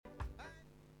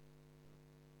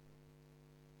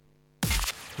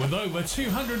With over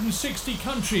 260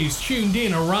 countries tuned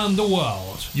in around the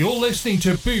world, you're listening to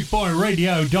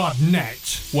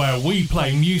BootboyRadio.net, where we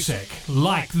play music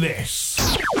like this.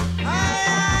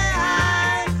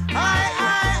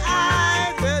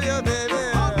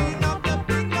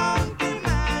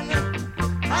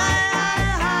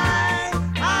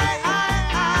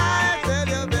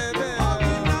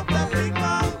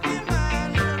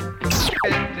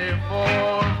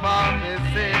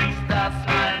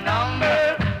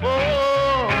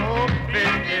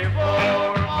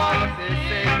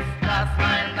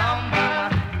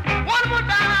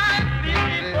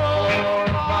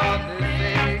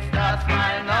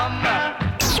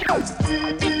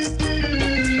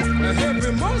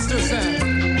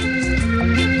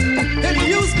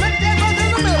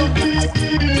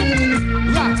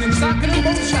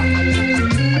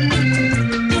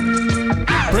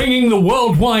 Bringing the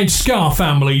worldwide ska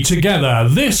family together,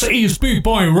 this is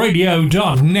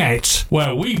BootboyRadio.net,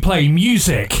 where we play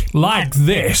music like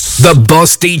this. The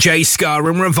Boss DJ Ska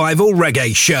and Revival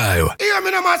Reggae Show. Hear me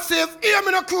now, massive, hear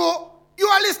me now, crew. You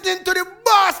are listening to the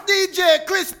Boss DJ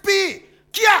Chris P.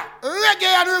 Kia Reggae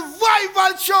and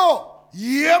Revival Show.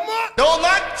 Yeah, man. No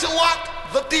matter what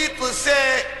the people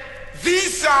say,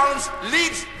 these sounds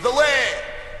leads the way.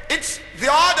 It's the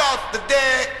order of the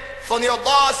day from your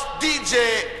Boss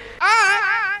DJ.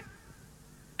 I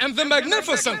am the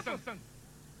magnificent.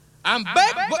 I'm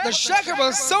back with the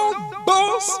Shackable Soul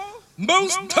Boss,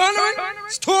 most thundering,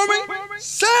 storming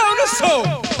sound of soul.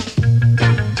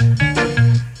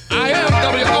 I am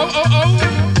WOOO,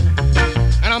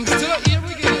 and I'm still here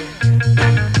again.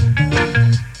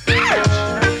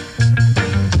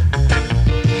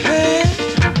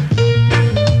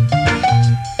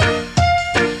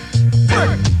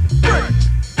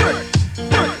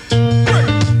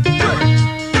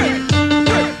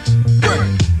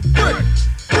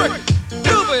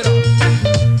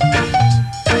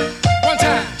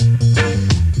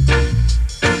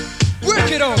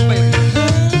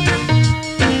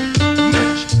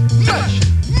 Much.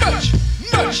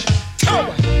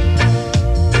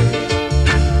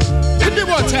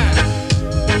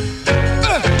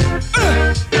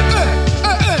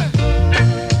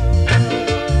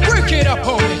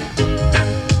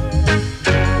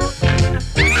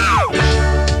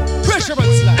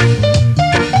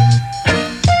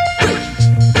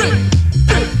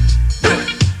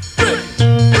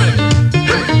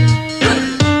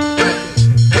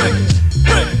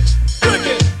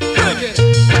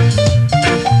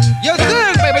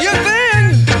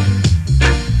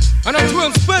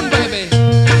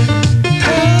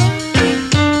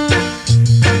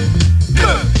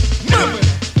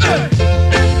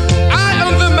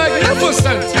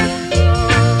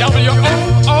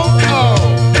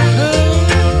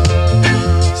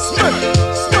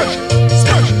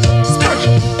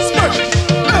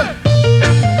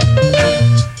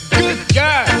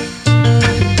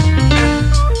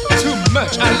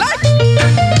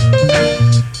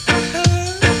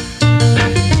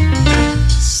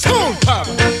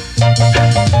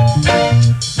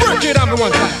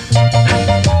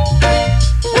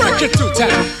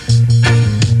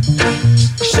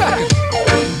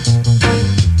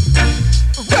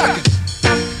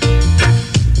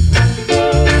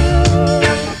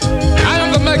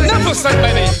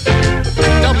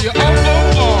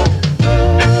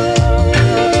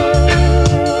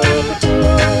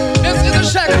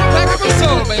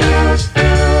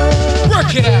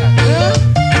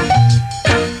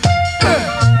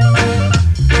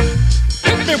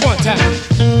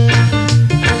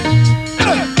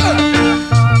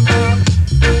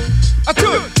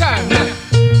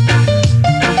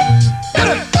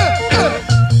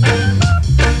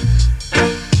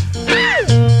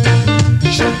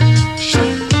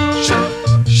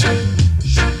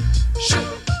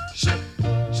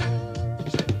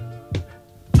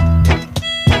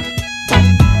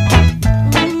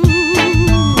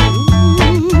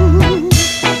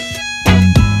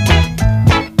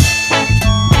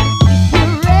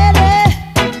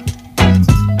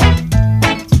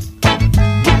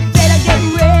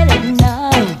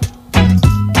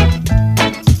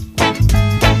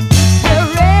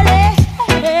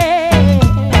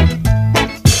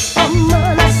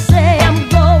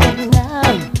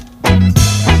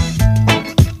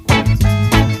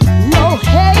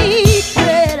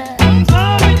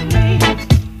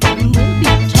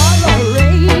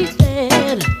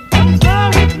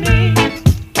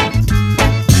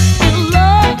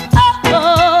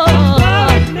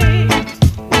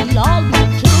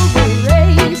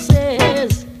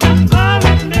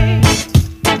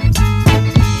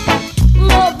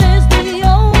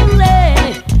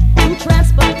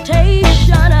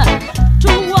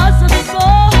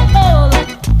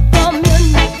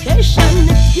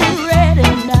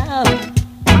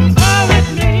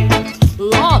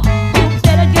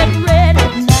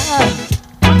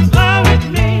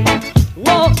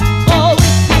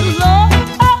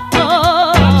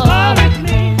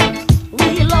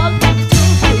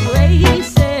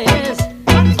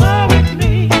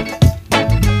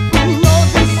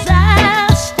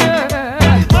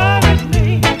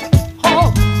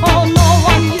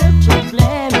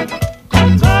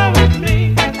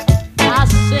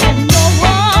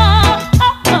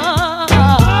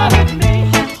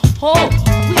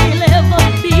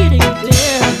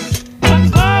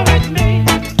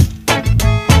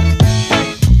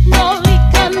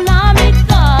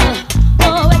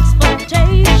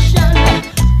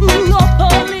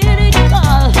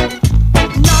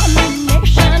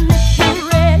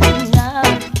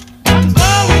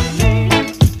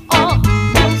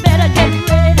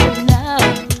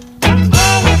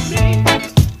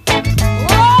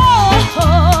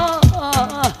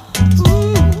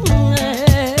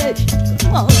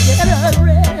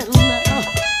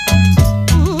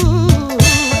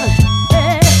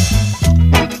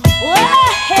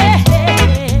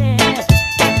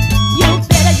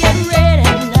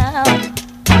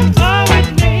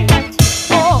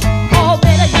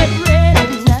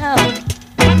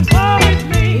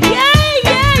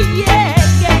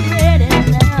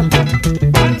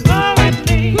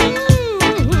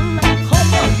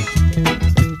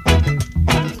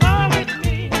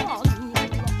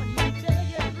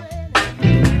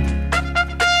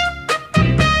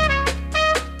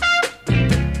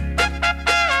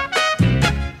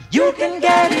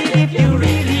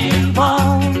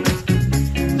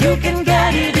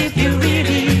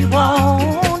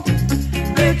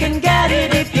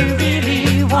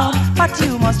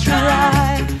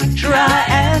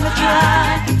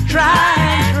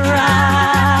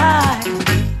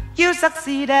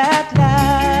 Succeed at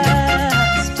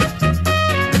last.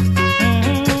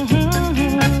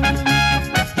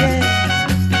 Yeah.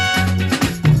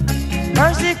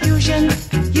 Persecution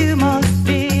you must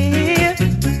fear.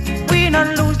 We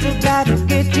don't lose the battle,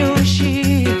 get your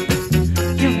shield.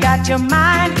 You've got your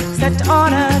mind set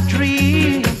on a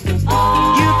dream.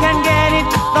 You can get it,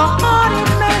 the heart it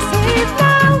may say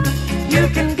now. You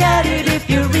can get it if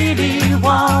you really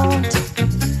want.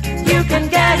 You can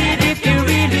get it if you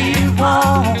really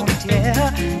want,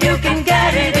 yeah. You can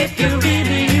get it if you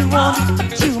really want.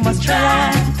 But you must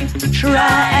try,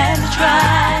 try and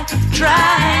try,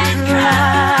 try and try.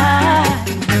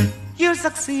 You'll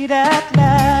succeed at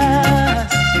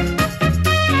last.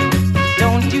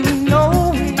 Don't you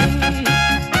know it?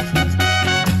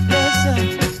 Listen,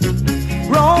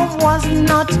 Rome was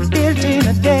not built in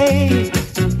a day.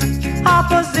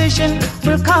 Opposition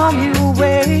will come your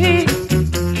way.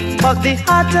 But the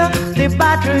hotter the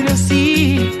battle you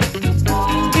see,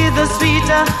 the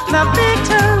sweeter the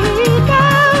victory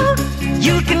now.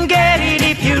 You can get it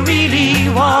if you really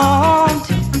want.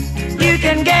 You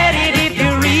can get it if you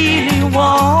really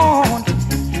want.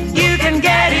 You can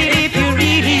get it if you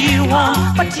really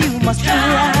want. But you must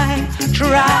try,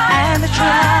 try and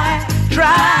try,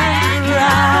 try and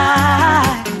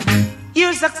try.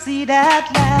 You'll succeed at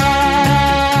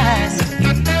last.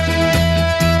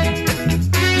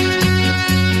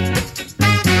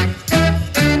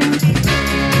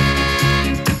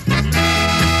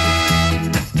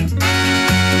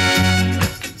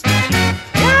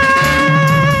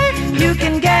 You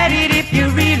can get it if you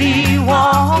really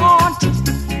want.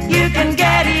 You can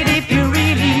get it if you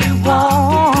really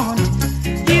want.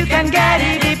 You can get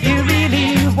it if you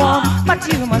really want. But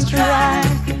you must try,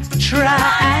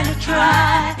 try and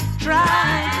try,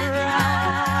 try,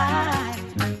 try.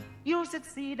 You'll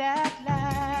succeed at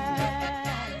last.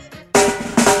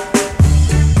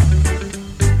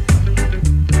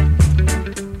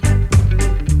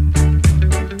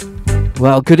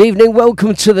 Well, good evening.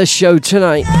 Welcome to the show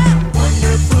tonight.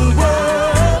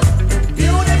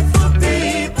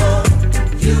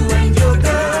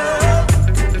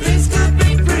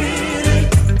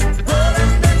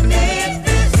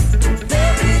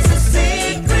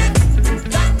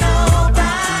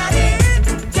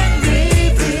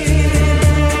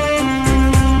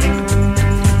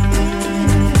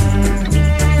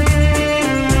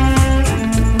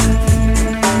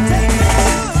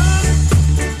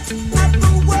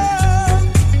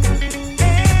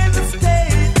 The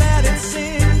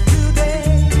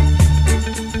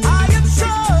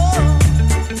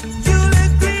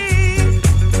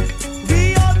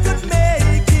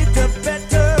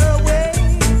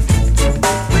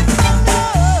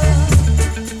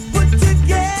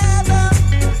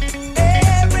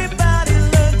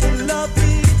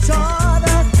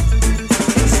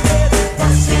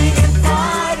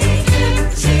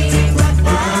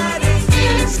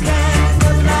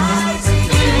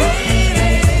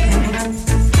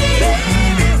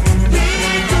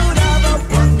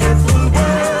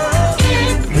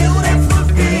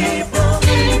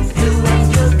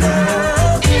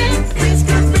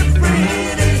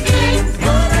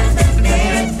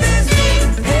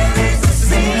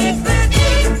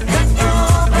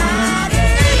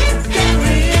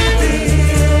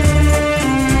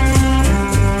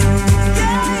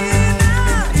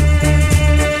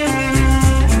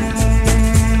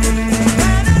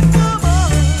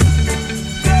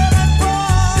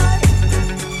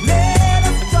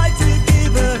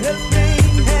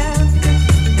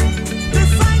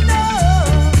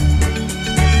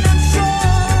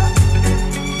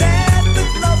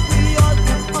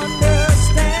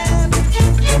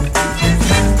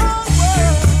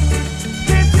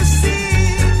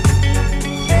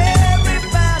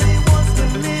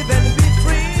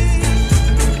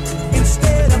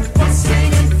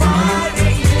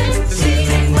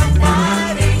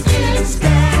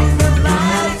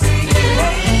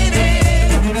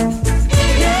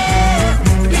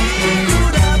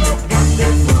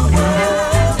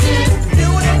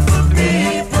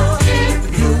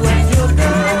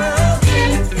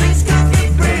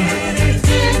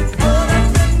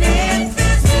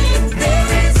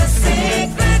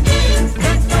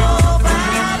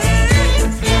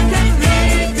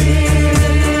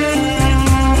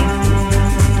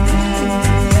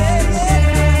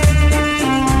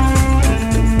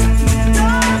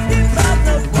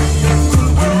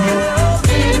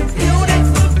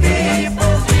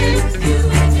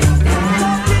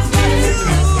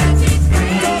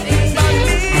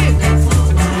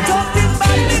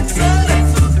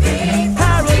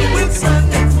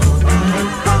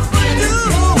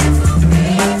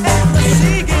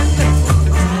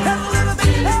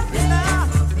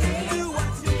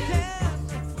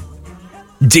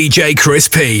DJ Chris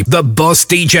P, the Boss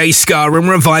DJ Ska and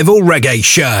Revival Reggae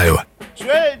Show.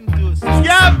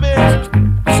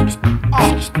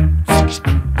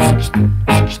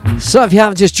 So if you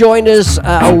have just joined us,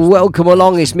 welcome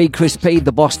along. It's me, Chris P,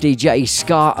 the Boss DJ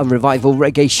Ska and Revival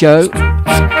Reggae Show.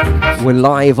 We're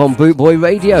live on Bootboy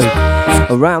Radio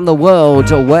around the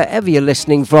world or wherever you're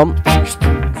listening from.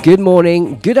 Good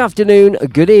morning, good afternoon,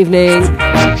 good evening.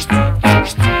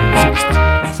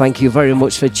 Thank you very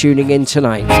much for tuning in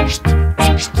tonight.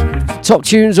 Top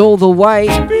tunes all the way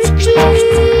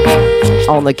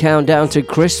on the countdown to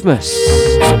Christmas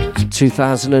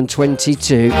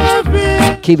 2022.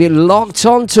 Keep it locked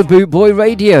on to Bootboy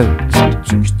Radio.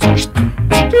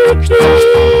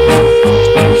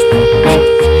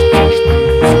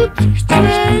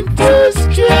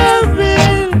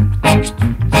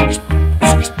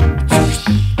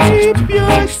 Keep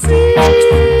your seat.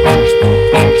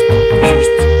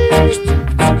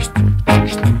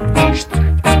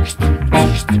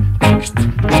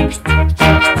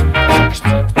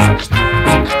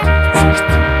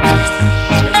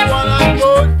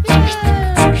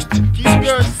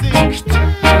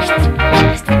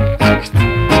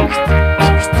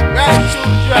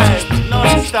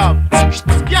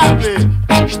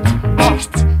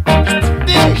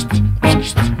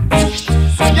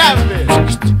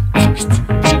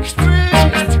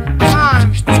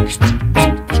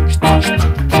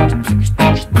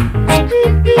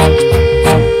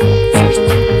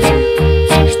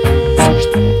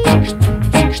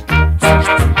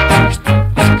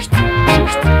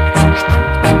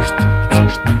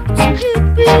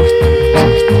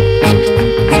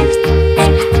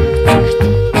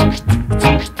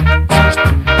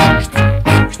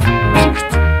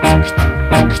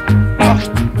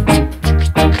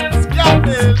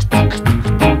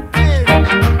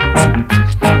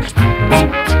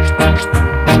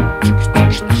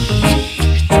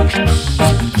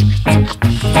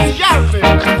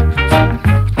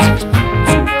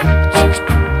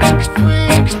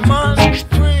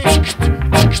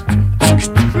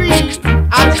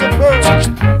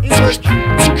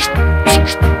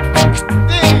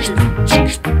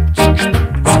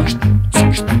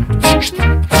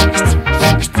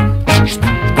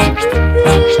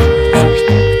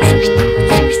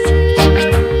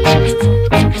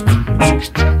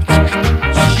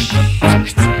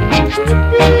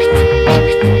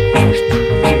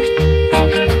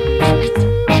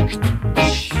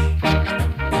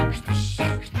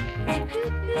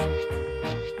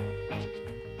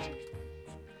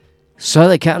 So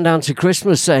the countdown to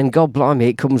Christmas, and God blimey,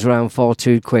 it comes around far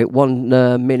too quick. 1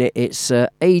 minute it's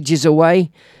ages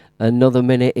away, another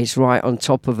minute it's right on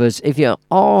top of us. If you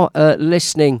are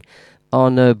listening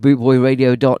on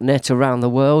bootboyradio.net around the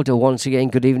world, once again,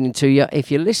 good evening to you.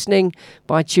 If you're listening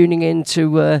by tuning in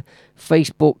to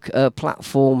Facebook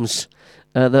platforms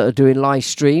that are doing live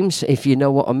streams, if you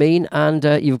know what I mean, and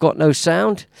you've got no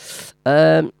sound,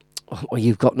 well,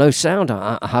 you've got no sound.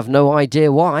 I have no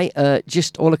idea why.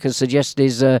 Just all I can suggest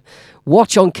is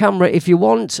watch on camera if you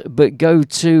want, but go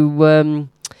to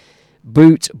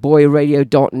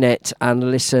bootboyradio.net and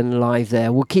listen live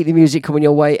there. We'll keep the music coming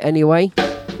your way anyway.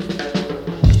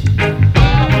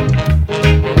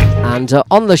 And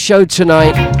on the show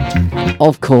tonight,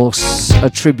 of course, a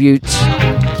tribute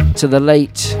to the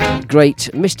late, great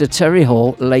Mr. Terry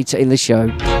Hall later in the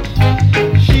show.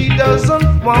 She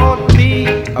doesn't want me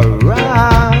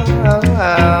around.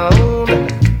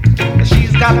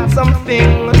 She's got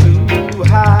something to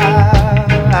hide.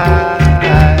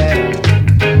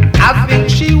 I think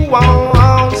she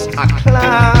wants a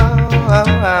clown,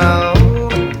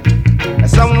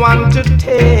 someone to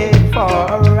take for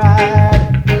a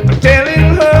ride. I'm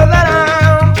telling her that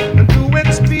I'm too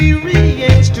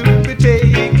experienced to be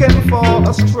taken for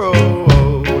a stroll.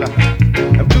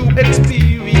 I'm too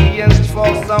experienced for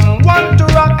someone to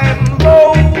rock and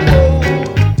roll.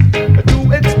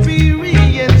 Too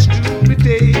experienced to be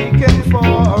taken for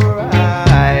a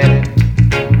ride.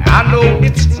 I know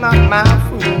it's not my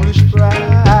foolish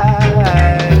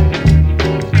pride.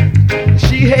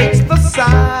 She hates the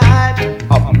sight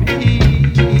of me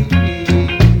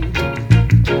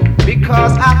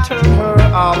because I turn her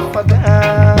off or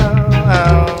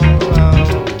down.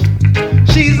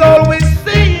 She's always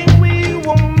saying we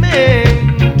were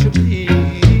meant to be.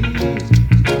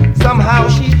 Somehow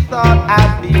she thought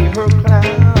I'd be her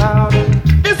clown.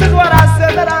 This is what I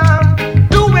said, that I'm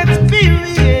too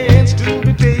experienced to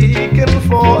be taken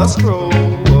for a stroll.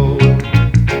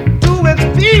 Too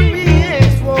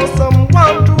experienced for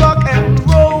someone to rock and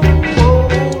roll.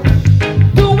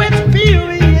 Too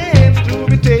experienced to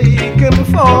be taken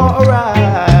for a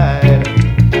ride.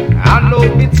 I know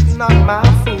it not my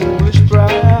foolish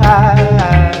pride.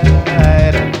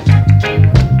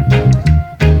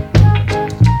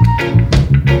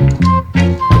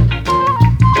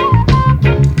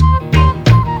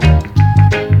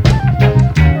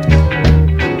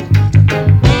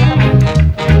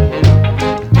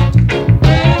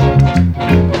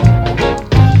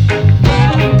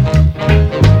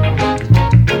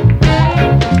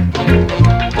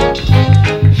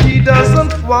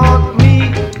 Want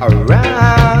me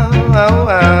around.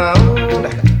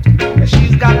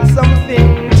 She's got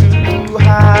something to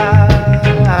hide.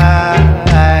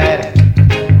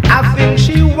 I think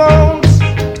she wants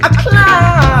a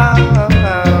clown,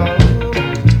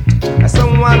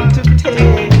 someone to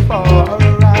take for a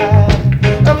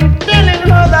ride. I'm telling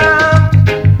her that I'm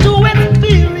too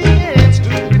experienced to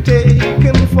be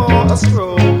taken for a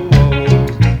stroll.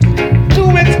 Too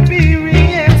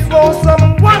experienced for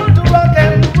someone to rock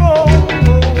and roll.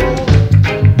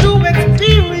 Too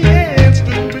experienced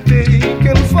to be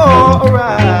taken for a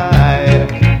ride.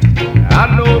 I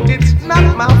know it's not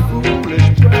my foolish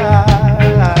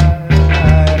pride.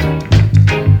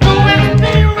 Too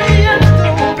experienced to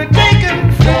be taken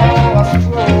for a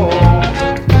stroll.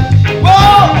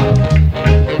 Whoa!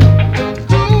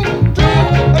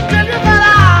 I tell you that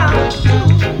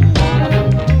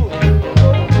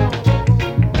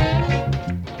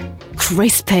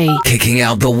Crispy. Kicking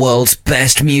out the world's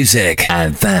best music,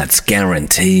 and that's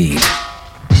guaranteed.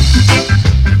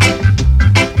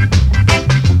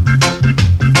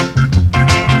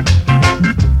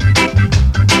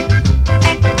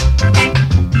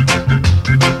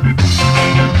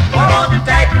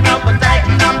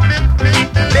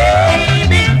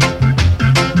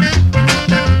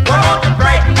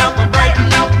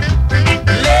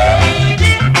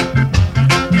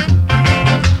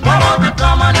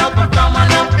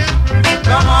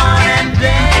 Come on and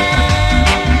dance.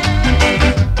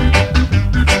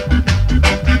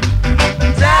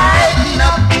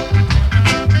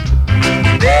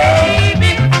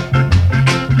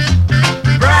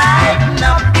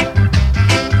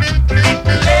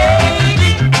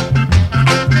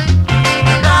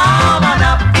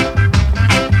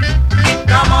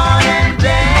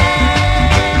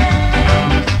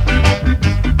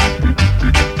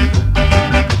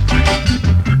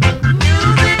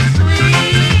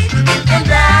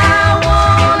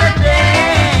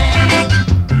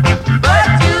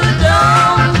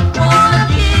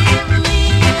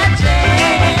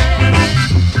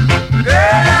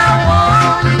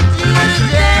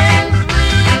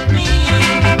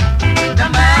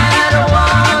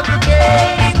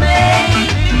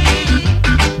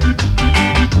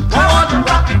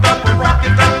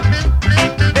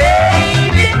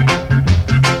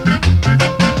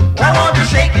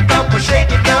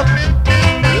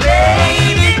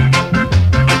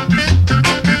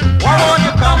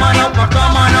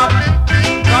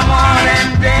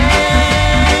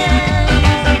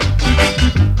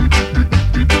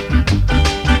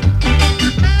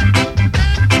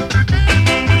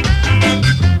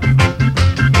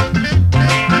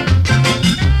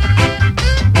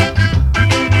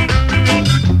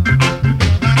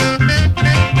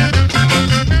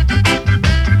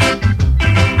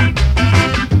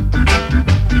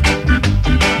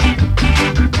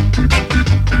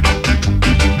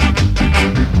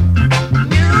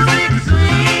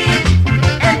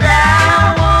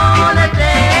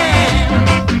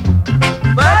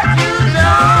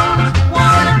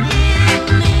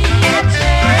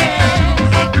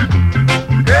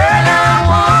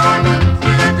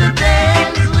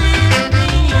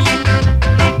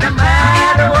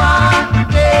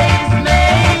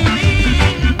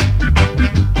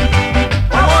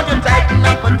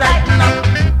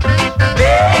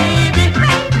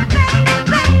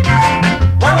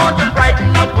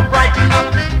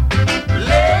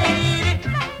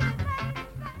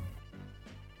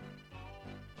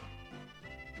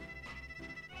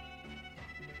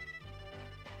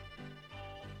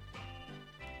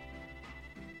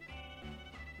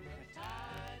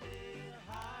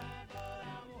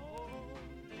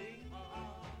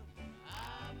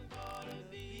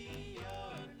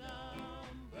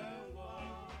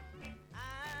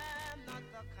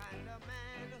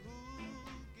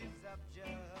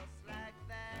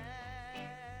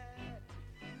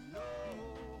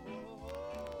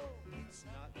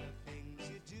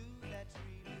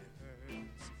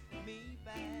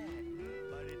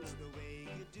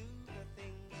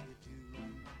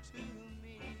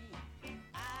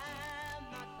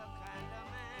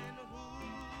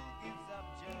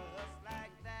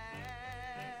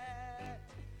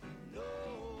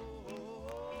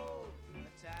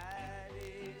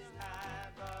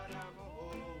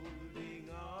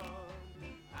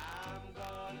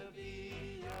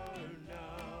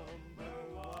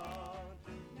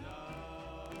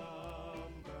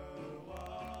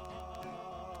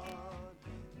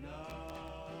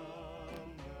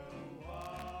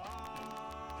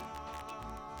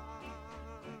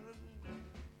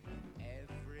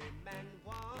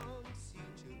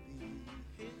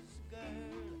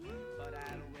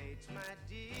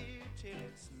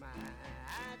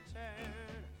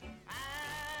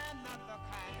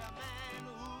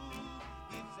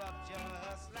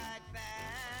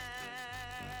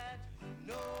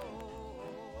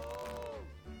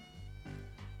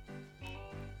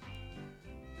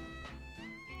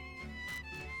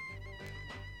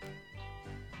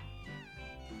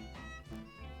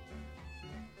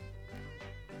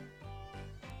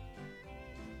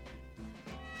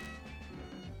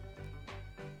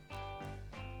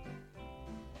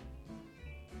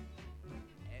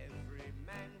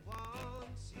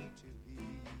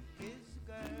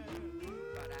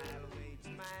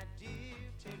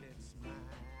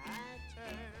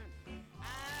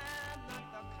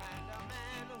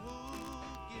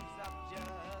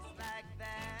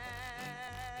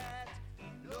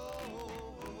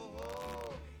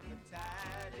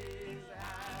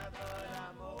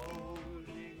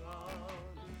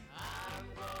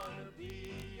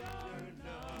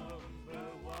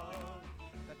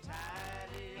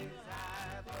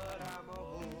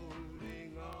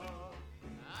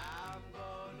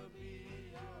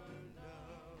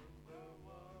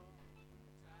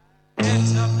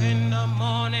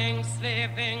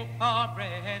 slaving for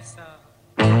bread, sir,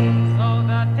 so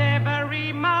that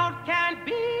every mouth can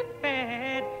be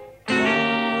fed.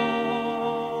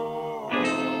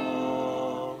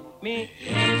 Oh, me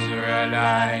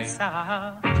Israelites,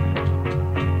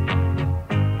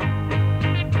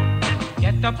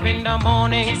 get up in the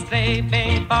morning,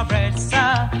 slaving for bread,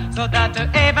 sir, so that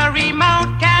every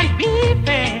mouth can be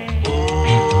fed.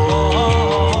 Oh,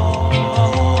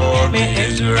 me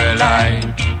Israelite.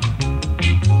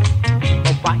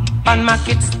 My wife and my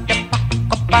kids, they pack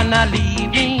up and leave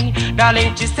me.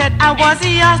 Darling, she said I was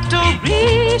yours to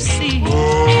receive. Oh,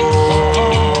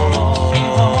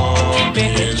 me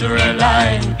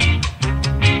Israelite.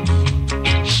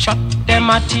 Shut them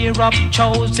a tear up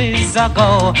choices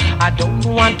ago. I don't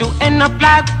want to end up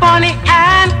like Bonnie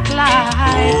and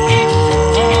Clyde.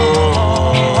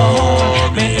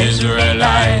 Oh, me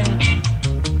Israelite.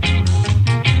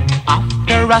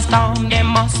 After a storm, there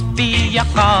must be a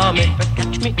calm. If you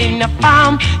catch me in the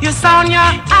palm, you sound your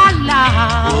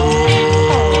alarm.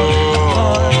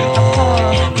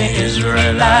 Oh, me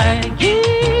Israelite.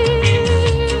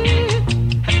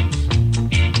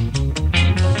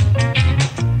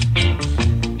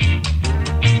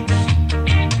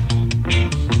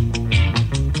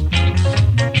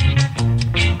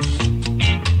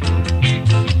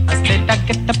 I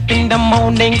get up in the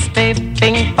morning,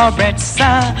 slaving for bread,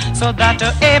 sir, so that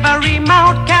every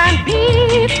mouth can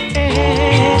be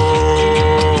fed.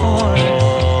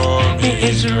 Oh, the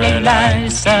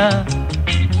Israelites, sir. I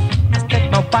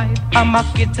said my wife and my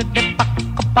kids at the back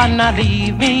up and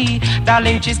leave me.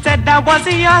 Darling, she said I was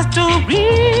yours to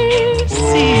receive.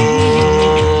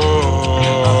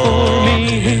 Oh, the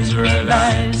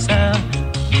Israelites, sir.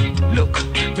 Look,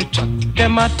 we chuck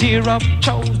them a tear up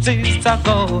choices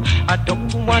ago. I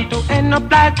don't want to end up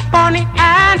like Bonnie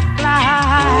and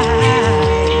Clyde.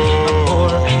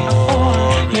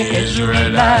 The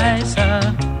Israelites.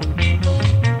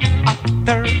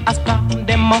 After a storm,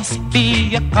 there must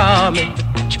be a calm. If you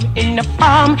catch me in the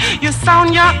palm, you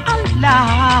sound your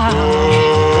alarm.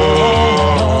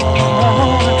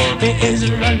 Oh, the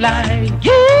Israelites.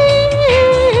 Yeah.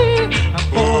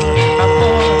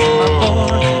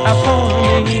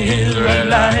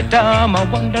 I'm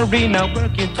wondering, I'm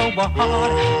working so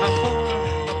hard.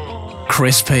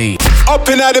 Chris P. Up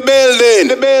in the building,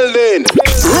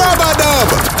 Rubber dub.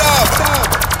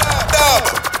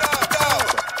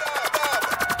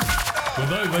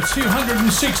 With over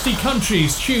 260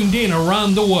 countries tuned in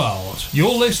around the world,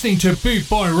 you're listening to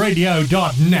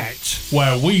bootboyradio.net,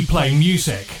 where we play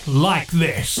music like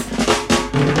this.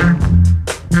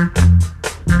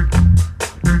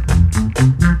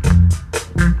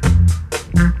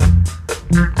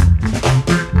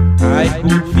 I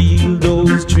could feel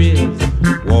those trails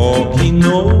walking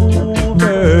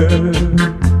over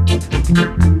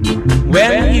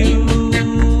when you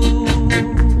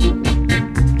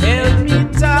held me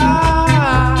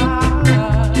tight.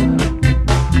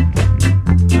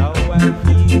 Now I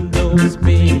feel those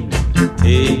pains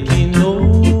taking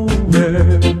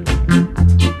over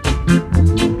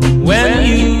when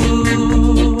you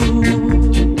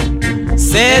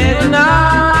said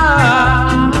goodnight.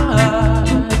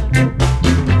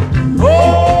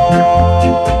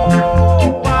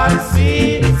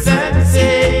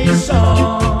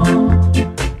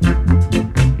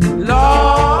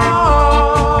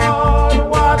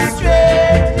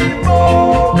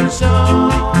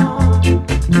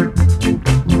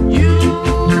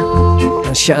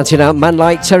 Shouting out man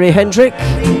like Terry Hendrick.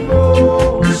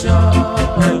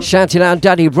 Shouting out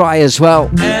Daddy Bry as well.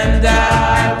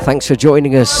 Thanks for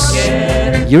joining us.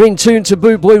 You're in tune to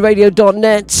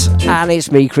bootboyradio.net, and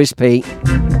it's me, Chris P.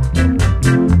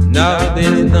 Now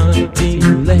there's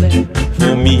nothing left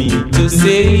for me to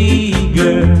say,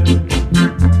 girl,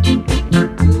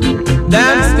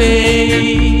 than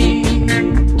stay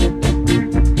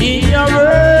in your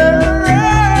world.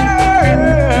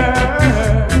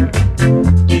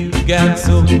 You got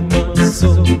so much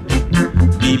soul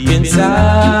deep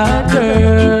inside,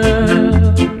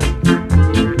 girl,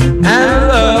 and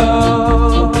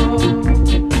love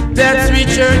that's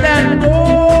richer than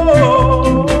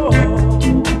gold.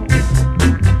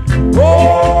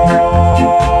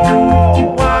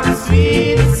 Oh, what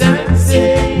sweet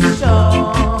sensation.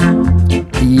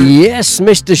 Yes,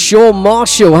 Mr. Sean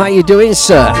Marshall, how you doing,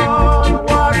 sir?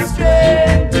 What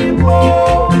strange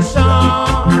emotion.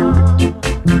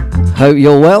 Hope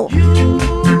you're well.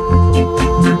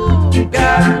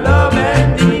 Got love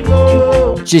and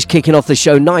devotion. Just kicking off the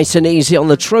show nice and easy on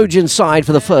the Trojan side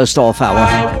for the first half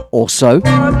hour or so.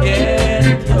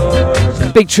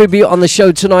 Big tribute on the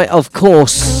show tonight, of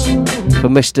course, for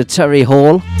Mr. Terry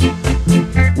Hall.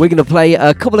 We're going to play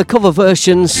a couple of cover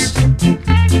versions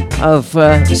of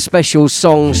special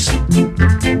songs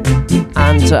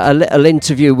and a little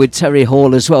interview with Terry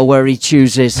Hall as well, where he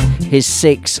chooses his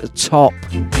 6 top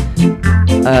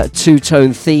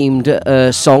two-tone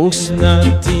themed songs.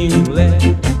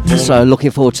 So looking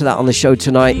forward to that on the show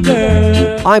tonight.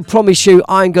 I promise you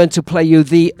I'm going to play you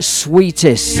the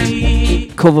sweetest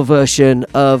cover version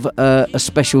of a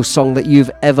special song that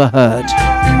you've ever heard.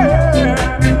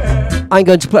 I'm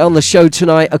going to play on the show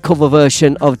tonight a cover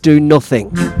version of Do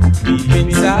Nothing.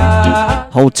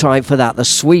 Hold tight for that. The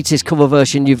sweetest cover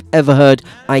version you've ever heard,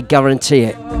 I guarantee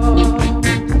it.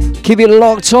 Keep it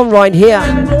locked on right here.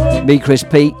 Me, Chris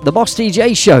P, the Boss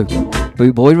DJ Show,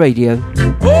 Boot Boy Radio.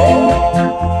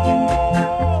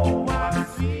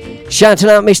 Shouting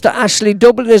out Mr. Ashley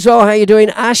Dublin as well. How you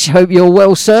doing, Ash? Hope you're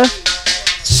well, sir.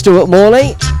 Stuart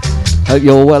Morley, hope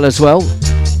you're well as well.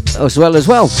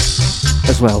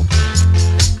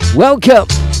 Welcome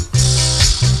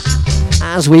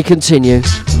as we continue,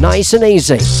 nice and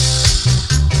easy.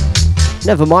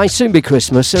 Never mind, soon be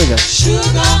Christmas. Here we go. Sugar,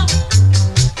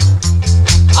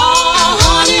 oh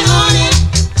honey, honey,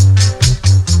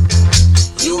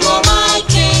 you are my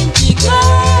candy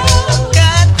girl.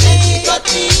 Got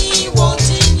me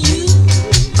wanting you.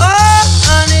 Oh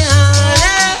honey,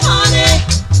 honey,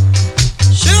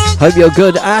 honey, sugar. Hope you're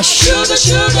good, Ash. Sugar,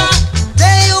 sugar.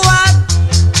 Tell you what,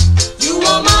 you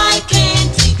are my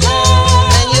candy girl,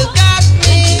 and you got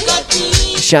me.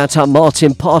 Shout out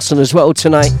Martin Parson as well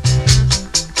tonight.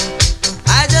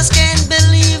 I just can't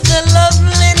believe the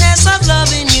loveliness of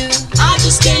loving you. I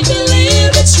just can't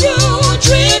believe it's true.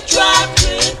 Drip, drop,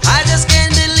 drip. I just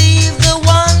can't believe the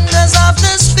wonders of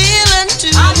this feeling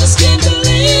too. I just can't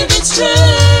believe it's true.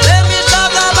 Let me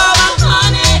talk about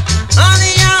honey,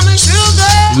 honey, I'm a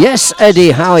sugar. Yes,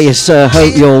 Eddie, how are you, sir?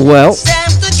 Hope you're well.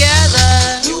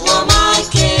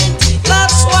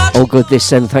 All good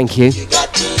this end, thank you.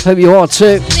 Hope you are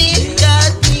too.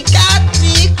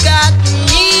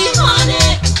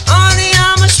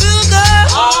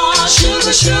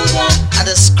 Sugar, I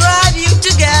describe you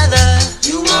together.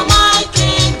 You are my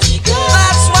candy girl.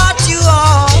 That's what you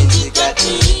are. And you got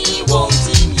me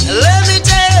wanting you. Let me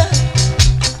tell you,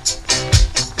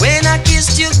 when I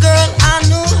kissed you, girl, I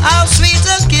knew how sweet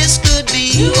a kiss could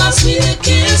be. You how sweet a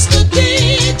kiss could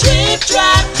be. Drip,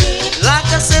 drop, drip. Like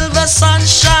a silver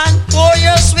sunshine, pour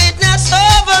your sweetness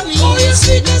over me. Pour your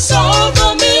sweetness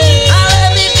over me. Now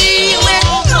let me be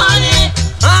with honey,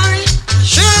 honey,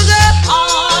 sugar.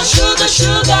 Oh, sugar,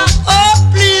 sugar. Oh,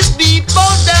 please be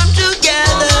both them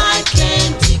together. Oh, my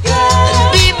candy girl.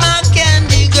 And be my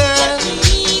candy girl.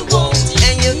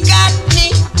 And you got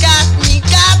me, got me,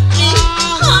 got me.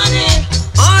 Honey,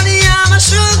 honey, I'm a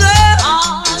sugar.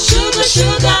 Oh, sugar,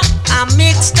 sugar. I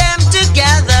mix them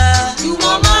together. You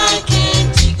are my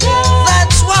candy girl.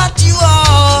 That's what you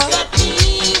are.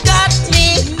 You got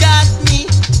me, got me.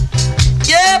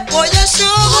 Yeah, pour your sugar.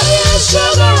 Pour your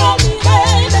sugar on me,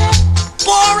 baby.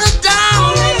 Pour it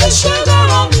down. Pour your sugar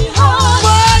on me, honey.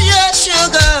 Pour your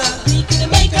sugar. We can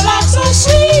make a life so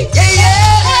sweet. Yeah,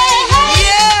 yeah,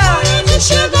 yeah. Pour your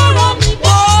sugar on me,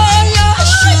 pour your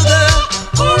sugar.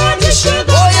 Pour your sugar.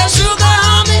 Pour your sugar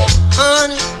on me,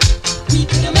 honey. We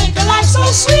can make a life so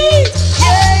sweet.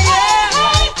 Yeah,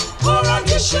 yeah. Pour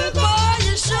your sugar. Pour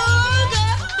your sugar,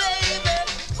 baby.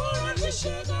 Pour your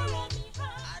sugar on me.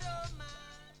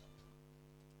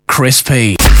 Chris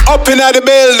P. Up in the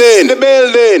building,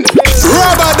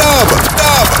 Rubber dub.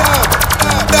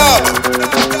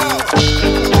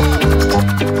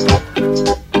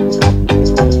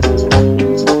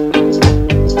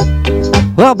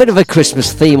 Well, a bit of a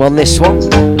Christmas theme on this one.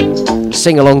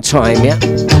 Sing along time, yeah?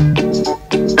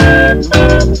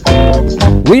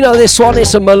 We know this one,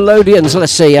 it's a Melodians,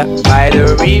 let's see ya. By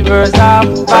the rivers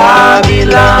of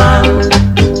Babylon,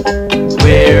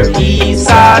 where he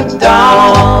sat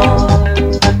down,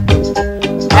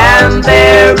 and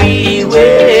there he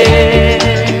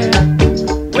wept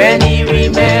when he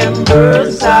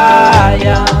remembered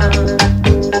Zion.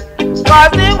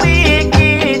 'Cause the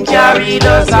wicked carried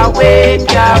us away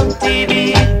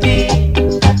captivity,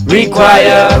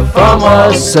 require from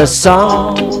us a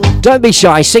song. Don't be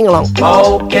shy, sing along.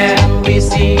 How can we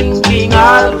sing King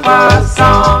Alpha's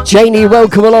song? Janie,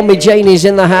 welcome along. Me Janie's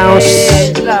in the house.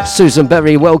 Susan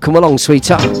Berry, welcome along,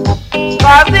 sweetheart.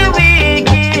 'Cause the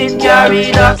wicked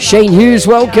carried us. Shane Hughes,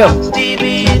 welcome.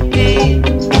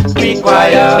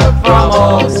 Require from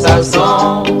us a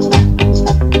song.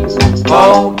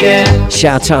 How can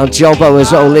shout out Jobbo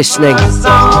as well, listening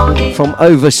from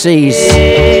overseas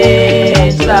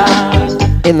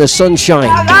in the sunshine.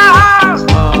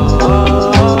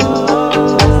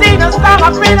 see the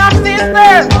summer bring us in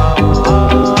sisters.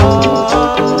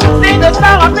 Sing the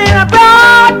song of being a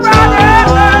blood brother.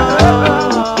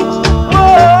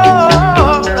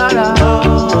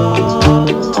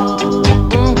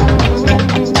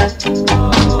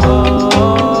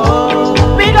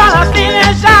 We gonna sing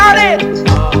and shout it.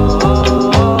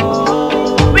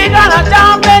 We gonna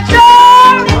jump and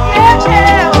shout it.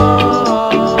 Yeah.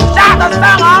 Shout the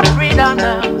song of freedom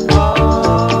now.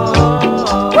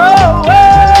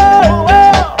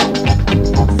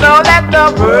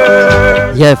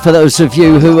 Yeah, for those of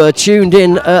you who are tuned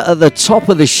in at the top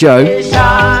of the show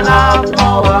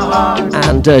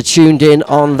and tuned in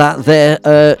on that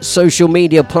there social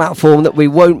media platform that we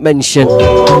won't mention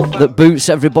that boots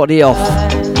everybody off.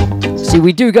 See,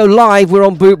 we do go live. We're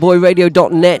on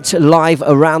bootboyradio.net, live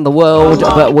around the world,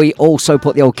 but we also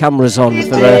put the old cameras on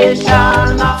for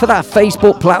that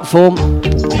Facebook platform.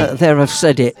 There, I've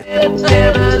said it.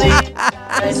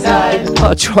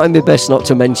 I'll try my best not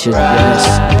to mention.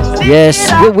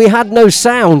 Yes, we had no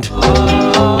sound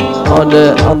on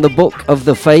the book of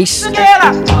the face, so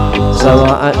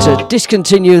I had to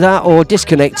discontinue that, or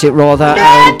disconnect it rather,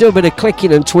 and do a bit of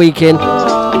clicking and tweaking.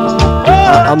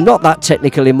 I'm not that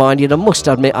technically minded, I must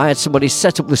admit. I had somebody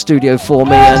set up the studio for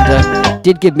me and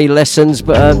did give me lessons,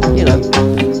 but you know,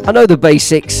 I know the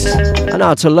basics. I know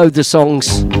how to load the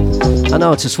songs, I know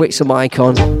how to switch the mic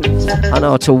on, I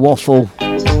know how to waffle.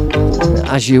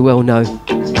 As you well know,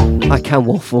 I can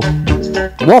waffle.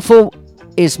 Waffle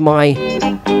is my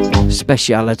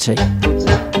speciality.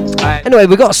 Anyway,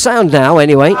 we've got sound now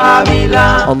anyway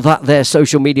on that there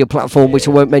social media platform, which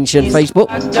I won't mention, Facebook.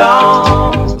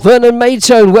 Vernon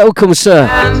Maytone, welcome sir,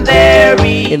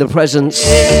 in the presence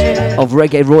of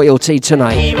reggae royalty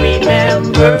tonight.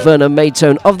 Vernon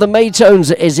Maytone of the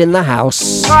Maytones is in the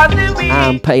house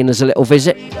and paying us a little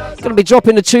visit. Going to be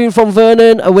dropping a tune from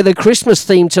Vernon with a Christmas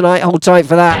theme tonight. Hold tight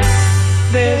for that.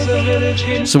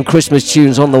 Some Christmas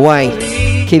tunes on the way.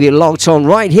 Keep it locked on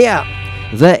right here.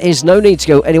 There is no need to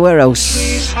go anywhere else.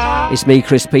 It's me,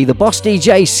 Chris P, the Boss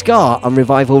DJ Ska and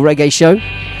Revival Reggae Show.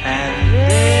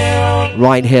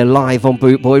 Right here live on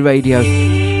Bootboy Radio.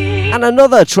 And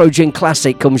another Trojan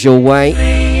classic comes your way,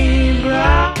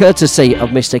 courtesy of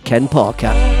Mr. Ken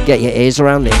Parker. Get your ears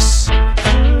around this.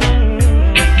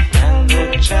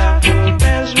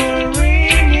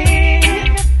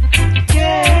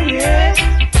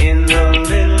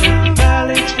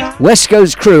 West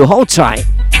Coast crew, hold tight.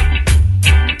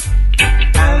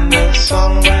 And the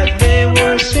song that they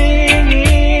were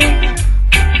singing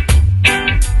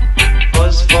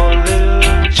was for little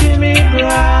Jimmy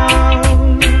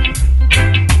Brown.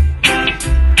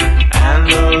 And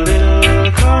the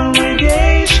little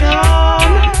congregation,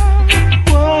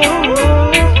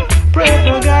 whoa, pray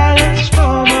for guidance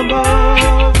from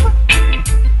above.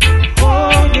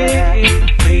 Oh, yeah,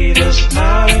 lead us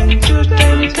now into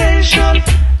temptation.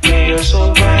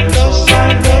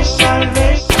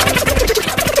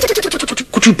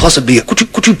 Could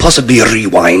you possibly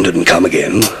rewind and come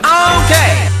again?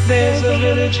 Okay. There's a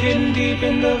village hidden deep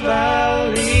in the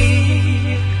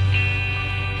valley,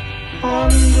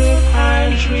 under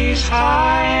pine trees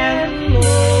high and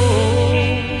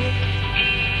low,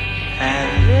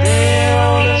 and there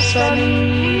all of a sudden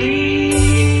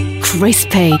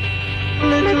Crispy.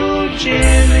 Little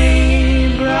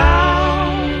Jimmy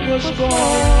Brown was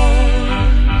born.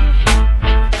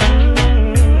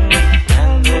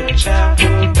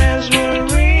 Chapel bells were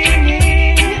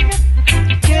ringing,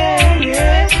 yeah,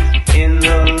 yeah, in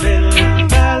the little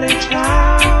valley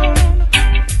town.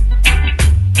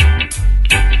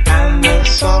 And the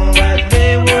song that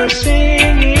they were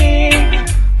singing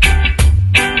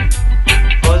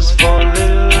was for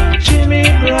little Jimmy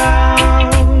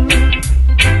Brown.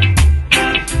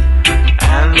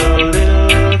 And the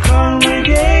little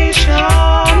congregation,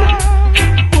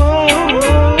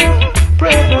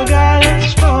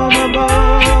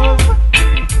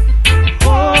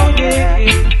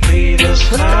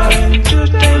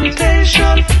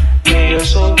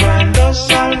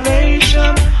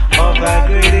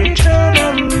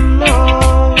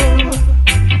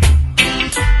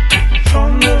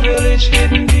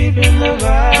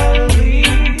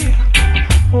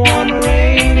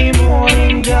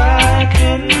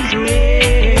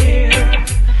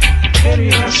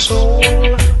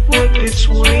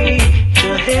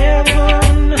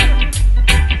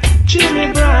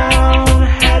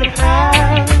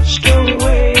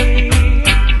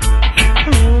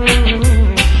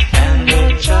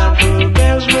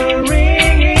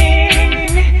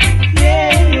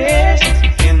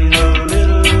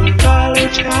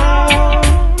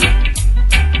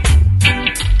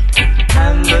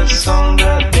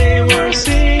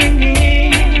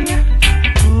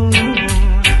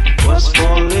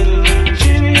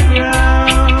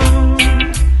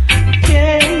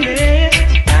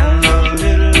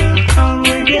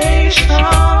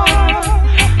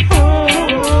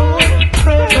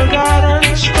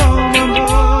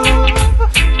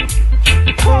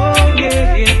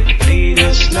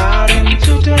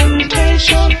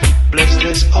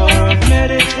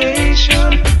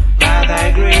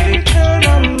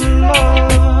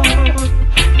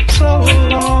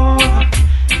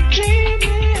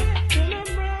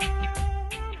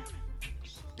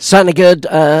 Sounding good.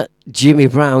 Jimmy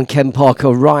Brown, Ken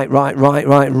Parker, right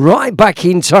back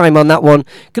in time on that one.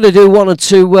 Gonna do one or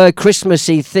two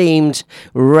Christmassy themed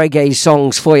reggae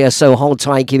songs for you, so hold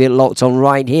tight, keep it locked on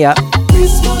right here.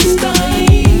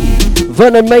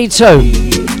 Vernon Mato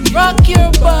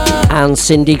and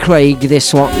Cindy Craig,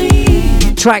 this one.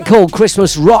 Track called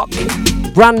Christmas Rock,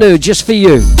 brand new just for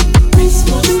you.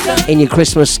 In your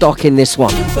Christmas stocking, this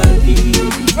one.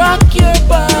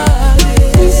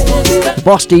 The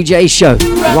Boss DJ Show,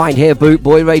 right here, Boot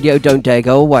Boy Radio. Don't dare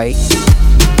go away.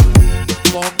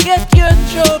 Forget your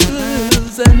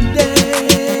troubles and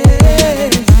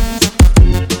days.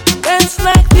 Dance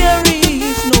like there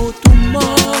is no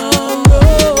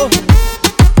tomorrow.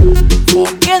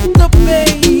 Forget the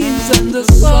pains and the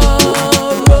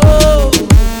sorrow.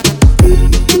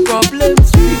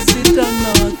 Problems visit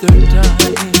another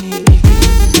time.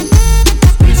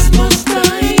 Christmas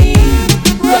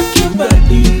time, rock your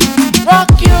body.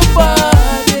 Rock your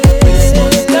body.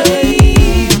 Christmas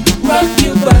time, rock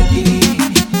your body.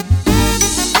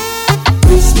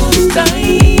 Christmas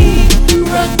time,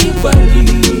 rock your body.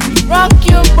 Rock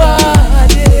your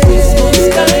body. Christmas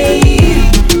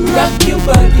time, rock your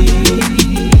body.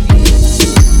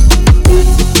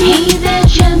 Hey there,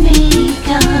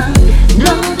 Jamaica,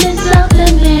 northern South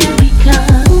America.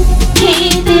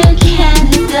 Hey there,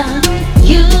 Canada,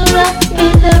 Europe,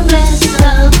 and the rest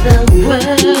of the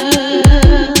world.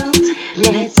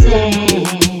 Let's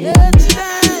dance.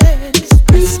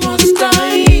 Christmas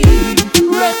time,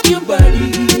 rock your body.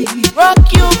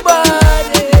 Rock your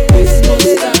body. Christmas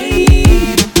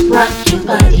time, rock your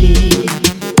body.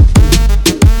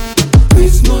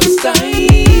 Christmas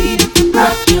time,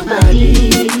 rock your body.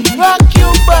 Rock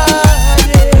your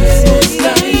body. Christmas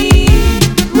time,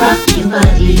 rock your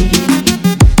body.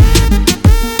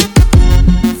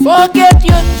 Forget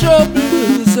your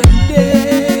troubles and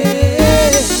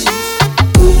days.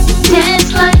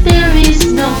 Dance like there is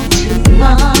no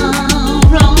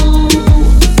tomorrow.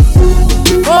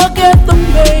 Forget the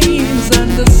pains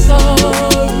and the sorrow.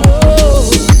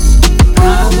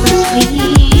 Promise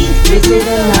please, visit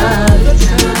another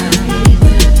time.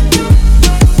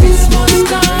 Christmas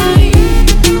time,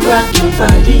 rock your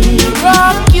body.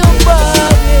 Rock your body.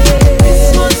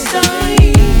 Christmas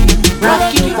time,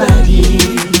 rock your body.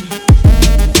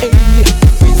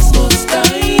 Christmas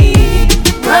time,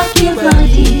 rock your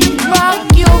body. Rock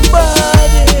your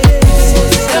body.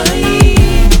 Christmas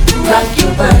time, rock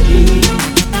your body.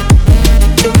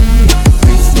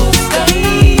 Christmas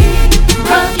time,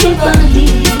 rock your body.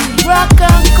 rock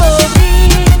and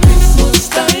codeine. Christmas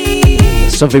time.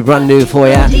 Something brand new for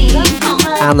you.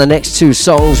 And the next two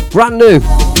songs, brand new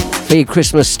for your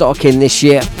Christmas stocking this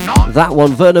year. That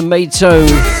one, Vernon Mato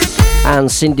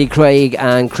and Cindy Craig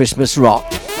and Christmas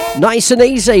Rock. Nice and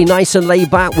easy, nice and laid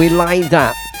back. We like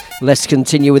that. Let's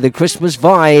continue with the Christmas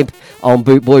vibe on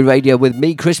Boot Boy Radio with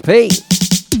me, Chris P.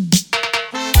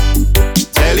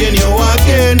 Telling you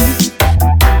again,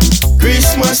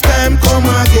 Christmas time come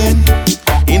again.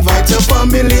 Invite your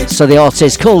family. So the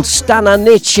artist called Stana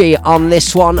Nietzsche on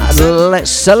this one. Let's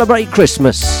celebrate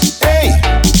Christmas. Hey,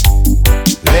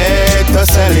 let us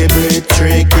celebrate,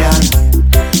 Trick-yan.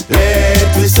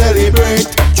 Let we celebrate.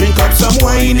 Drink up some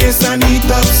wine, yes, and eat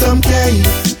up some cake.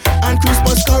 And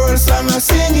Christmas carol song are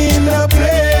singing the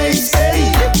place.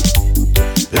 Hey,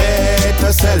 let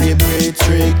us celebrate,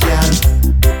 Trick-yan.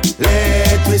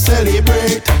 Let we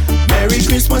celebrate. Merry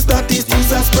Christmas, that is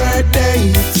Jesus'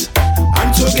 birthday.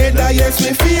 And together, yes,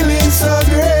 we feeling so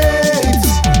great.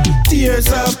 Tears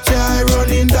of joy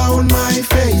running down my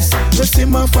face. To see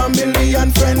my family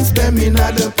and friends, them in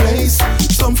other place.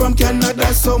 Some from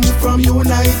Canada, some from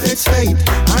United States.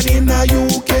 And in the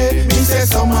UK, me say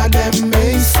some of them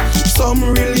base. Some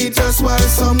religious while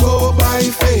some go by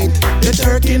faith. The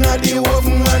turkey in the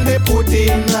oven and they put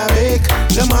in a bake.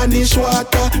 The manish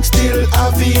water still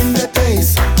having the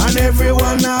taste. And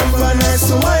everyone have a nice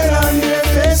smile on their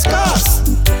face. Cause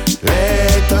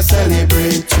let us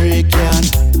celebrate, Trick-yan.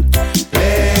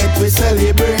 Let we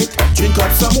celebrate. Drink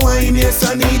up some wine, yes,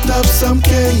 and eat up some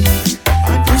cake.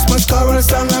 And Christmas carol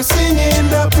song are singing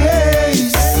the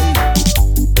place.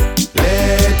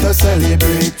 Let us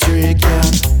celebrate,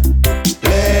 Trick-yan.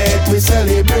 Let we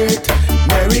celebrate.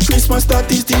 Merry Christmas,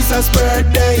 that is Jesus'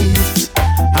 birthday.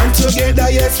 And together,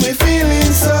 yes, we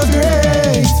feeling so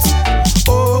great.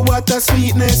 Oh, what a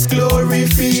sweetness, glory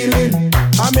feeling.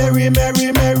 A merry,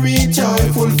 merry, merry,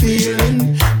 joyful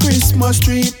feeling. Christmas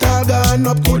tree all gone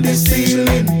up to the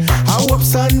ceiling. I hope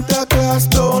Santa Claus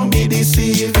don't be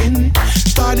deceiving.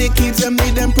 For the kids, them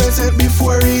need them present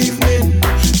before evening.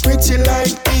 Pretty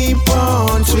light keep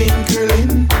on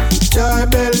twinkling, joy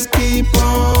bells keep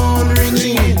on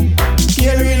ringing.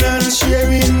 Caring and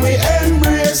sharing, we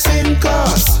embracing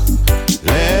cause.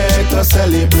 Let us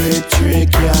celebrate,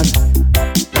 Trikian.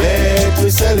 Let we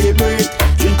celebrate.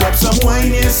 Drink up some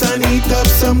wine, yes, and eat up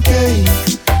some cake.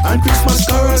 And Christmas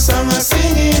carol song are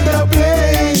singing the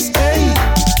place. Hey.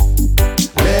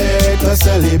 Let us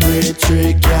celebrate,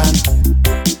 Trikian.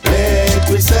 Let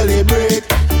we celebrate.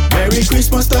 Merry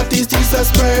Christmas, that is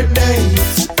Jesus' birthday.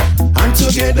 And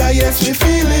together, yes, we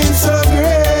feeling so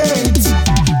great.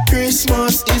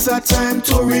 Christmas is a time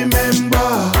to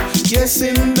remember. Yes,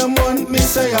 in the month, me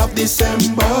say of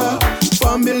December.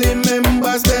 Family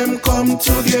members, them come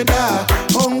together.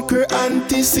 Uncle,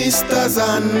 auntie, sisters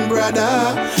and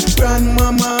brother.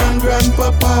 Grandmama and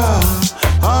grandpapa.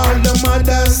 All the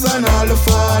mothers and all the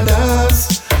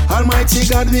fathers. Almighty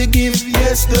God, we give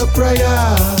yes the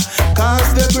prayer.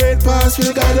 Cause the great past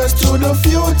will guide us to the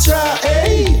future.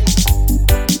 Hey.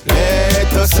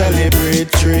 Let us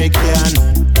celebrate, Trikian.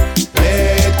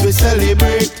 Let we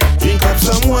celebrate. Drink up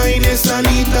some wine, yes, and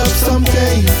eat up some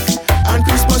cake. And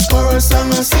Christmas choral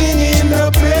song are singing the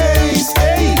place.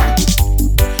 Hey.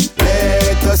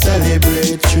 Let us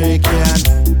celebrate, Trikian.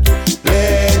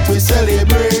 Let we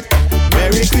celebrate.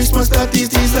 Merry Christmas, that is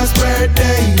Jesus'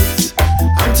 birthday.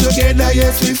 And together,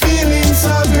 yes, we feeling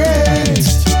so great.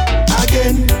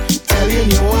 Again, telling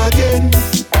you again,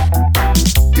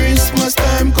 Christmas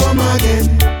time come again.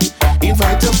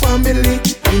 Invite your family,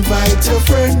 invite your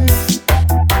friend.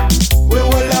 We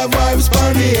will have vibes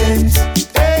on the ends.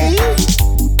 Hey,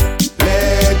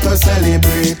 let us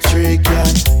celebrate,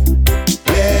 Trikian.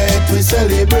 Let we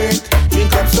celebrate.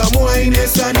 Drink up some wine,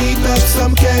 yes, and eat up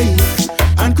some cake.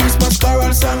 And Christmas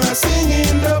carol song are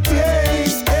singing the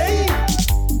place. Hey,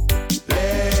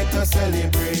 let us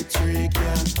celebrate,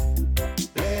 Trikian.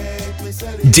 Let we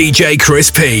celebrate. DJ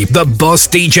Chris P, the Boss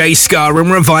DJ Ska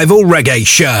and Revival Reggae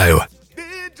Show.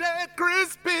 DJ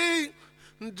Chris P,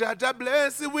 Jaja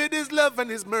bless you with his love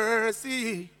and his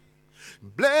mercy.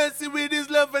 Bless you with his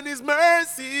love and his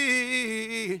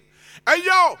mercy. Hey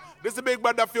yo, this is a big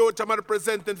brother future man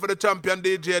presenting for the champion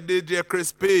DJ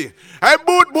Chris P. Hey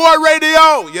Boot Boy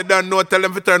Radio, you don't know, tell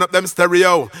them to turn up them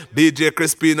stereo. DJ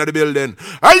Chris P in the building.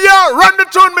 Hey yo, run the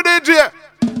tune me DJ.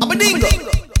 I'm a dingo.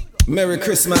 Merry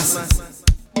Christmas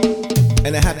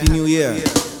and a Happy New Year.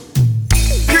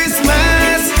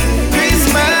 Christmas,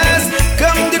 Christmas,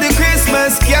 come to the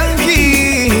Christmas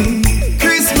Yankee.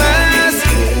 Christmas,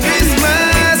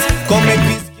 Christmas, come make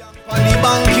this on the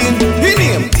banking. His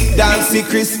name, Dancey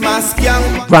Christmas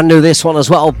Skank. Brand new this one as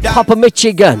well, Papa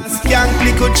Michigan. Skank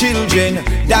little children,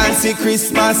 Dancey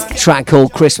Christmas. Track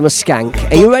called Christmas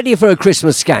Skank. Are you ready for a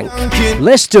Christmas Skank?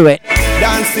 Let's do it.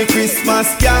 Dancey Christmas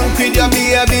Skank with your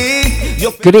baby.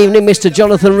 Good evening, Mr.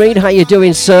 Jonathan Reed. How you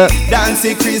doing, sir?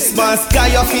 Dancey Christmas,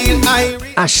 can you feel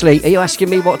Irish? Ashley, are you asking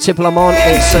me what tipple I'm on?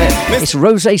 It's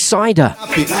rosé cider.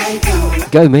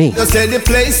 Go me. You say the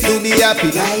place to be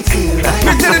happy.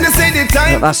 I'm telling you, say the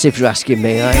time. That's if you're asking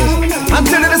me. I'm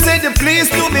telling you, say the place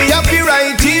to be happy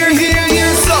right here,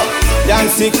 here, so.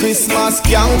 Dancey Christmas,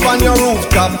 camp on your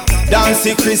rooftop.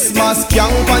 Dancey Christmas,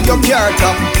 camp on your car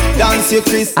top. Dancey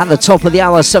Christmas. At the top of the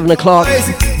hour, 7 o'clock.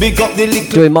 Big up the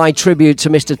doing my tribute to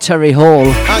Mr. Terry Hall,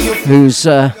 whose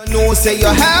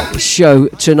show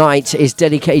tonight is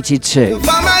dedicated to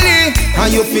family.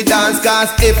 And you fi dance cause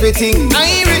everything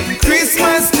Irish.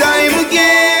 Christmas time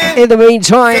again. In the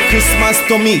meantime, Christmas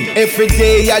to me every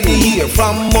day of the year.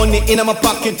 From money in my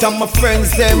pocket and my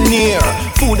friends them near.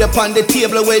 Food upon the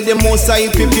table where the most I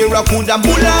prepare. I could have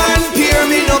bull and peer,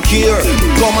 me no care.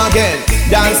 Come again.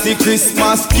 Dance the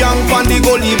Christmas skank on the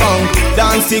gully bank.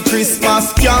 Dance the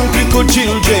Christmas skank little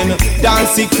children.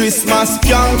 Dance the Christmas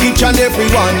skank each and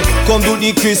everyone. Come do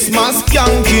the Christmas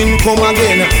skanking, come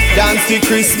again. Dance the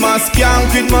Christmas skank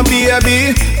with my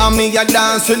baby. And me a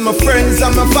dance with my friends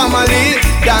and my family.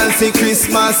 Dance the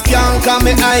Christmas skank and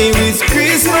me Irish.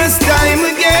 Christmas time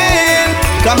again.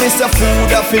 Cause it's a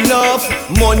food of enough,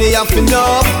 money of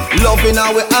enough. Love in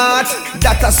our heart,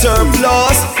 that a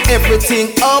surplus. Everything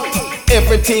up,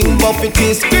 everything buffet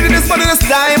is. Feeling this for this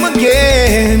time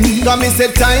again. Cause it's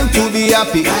a time to be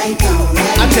happy.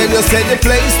 I tell you, say the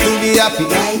place to be happy.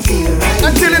 I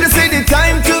tell you, say the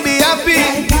time to be happy.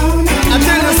 I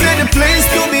tell you, say the place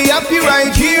to be happy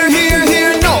right here, here,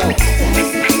 here, no.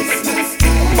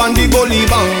 Bandy Gully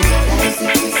Bank.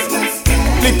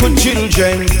 Little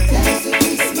children.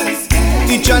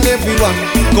 Each and everyone,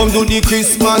 come do the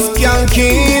Christmas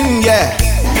skanking, yeah.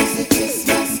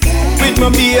 With my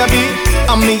baby,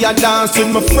 and me a dance with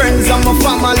my friends and my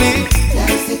family.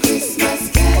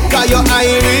 Cause you're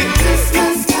Irish.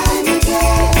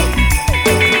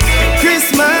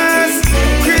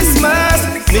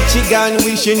 Michigan,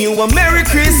 wishing you a Merry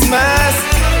Christmas.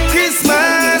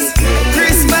 Christmas,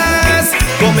 Christmas.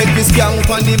 Go make this gang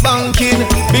on the banking,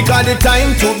 because the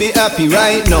time to be happy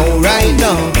right now, right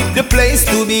now. The place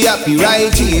to be happy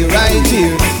right here, right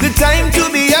here. The time to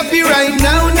be happy right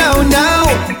now, now,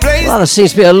 now. Place. Well, there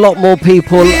seems to be a lot more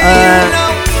people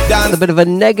with a bit of a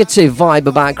negative vibe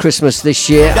about Christmas this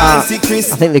year. I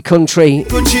think the country,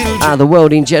 the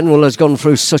world in general, has gone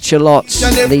through such a lot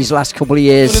these last couple of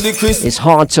years. It's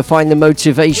hard to find the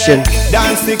motivation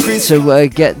to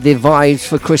get the vibes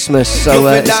for Christmas. So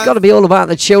it's got to be all about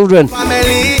the children.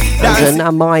 And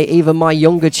now even my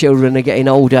younger children are getting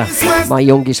older. My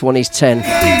youngest one is 10.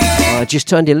 I just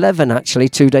turned 11 actually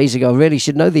 2 days ago. Really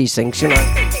should know these things, you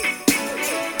know.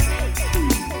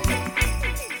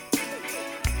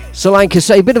 So like I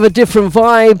say, a bit of a different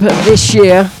vibe this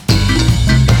year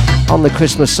on the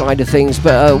Christmas side of things,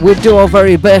 but we'll do our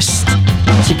very best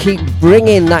to keep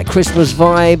bringing that Christmas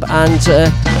vibe and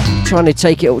trying to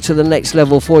take it up to the next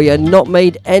level for you. Not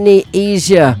made any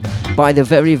easier by the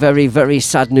very, very, very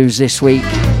sad news this week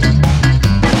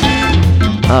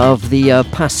of the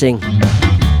passing,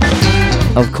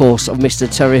 of course, of Mr.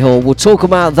 Terry Hall. We'll talk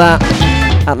about that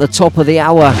at the top of the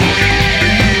hour.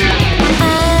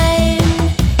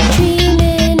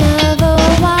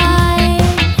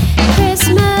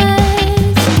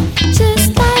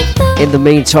 In the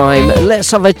meantime, let's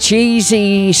have a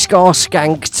cheesy ska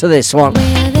skank to this one.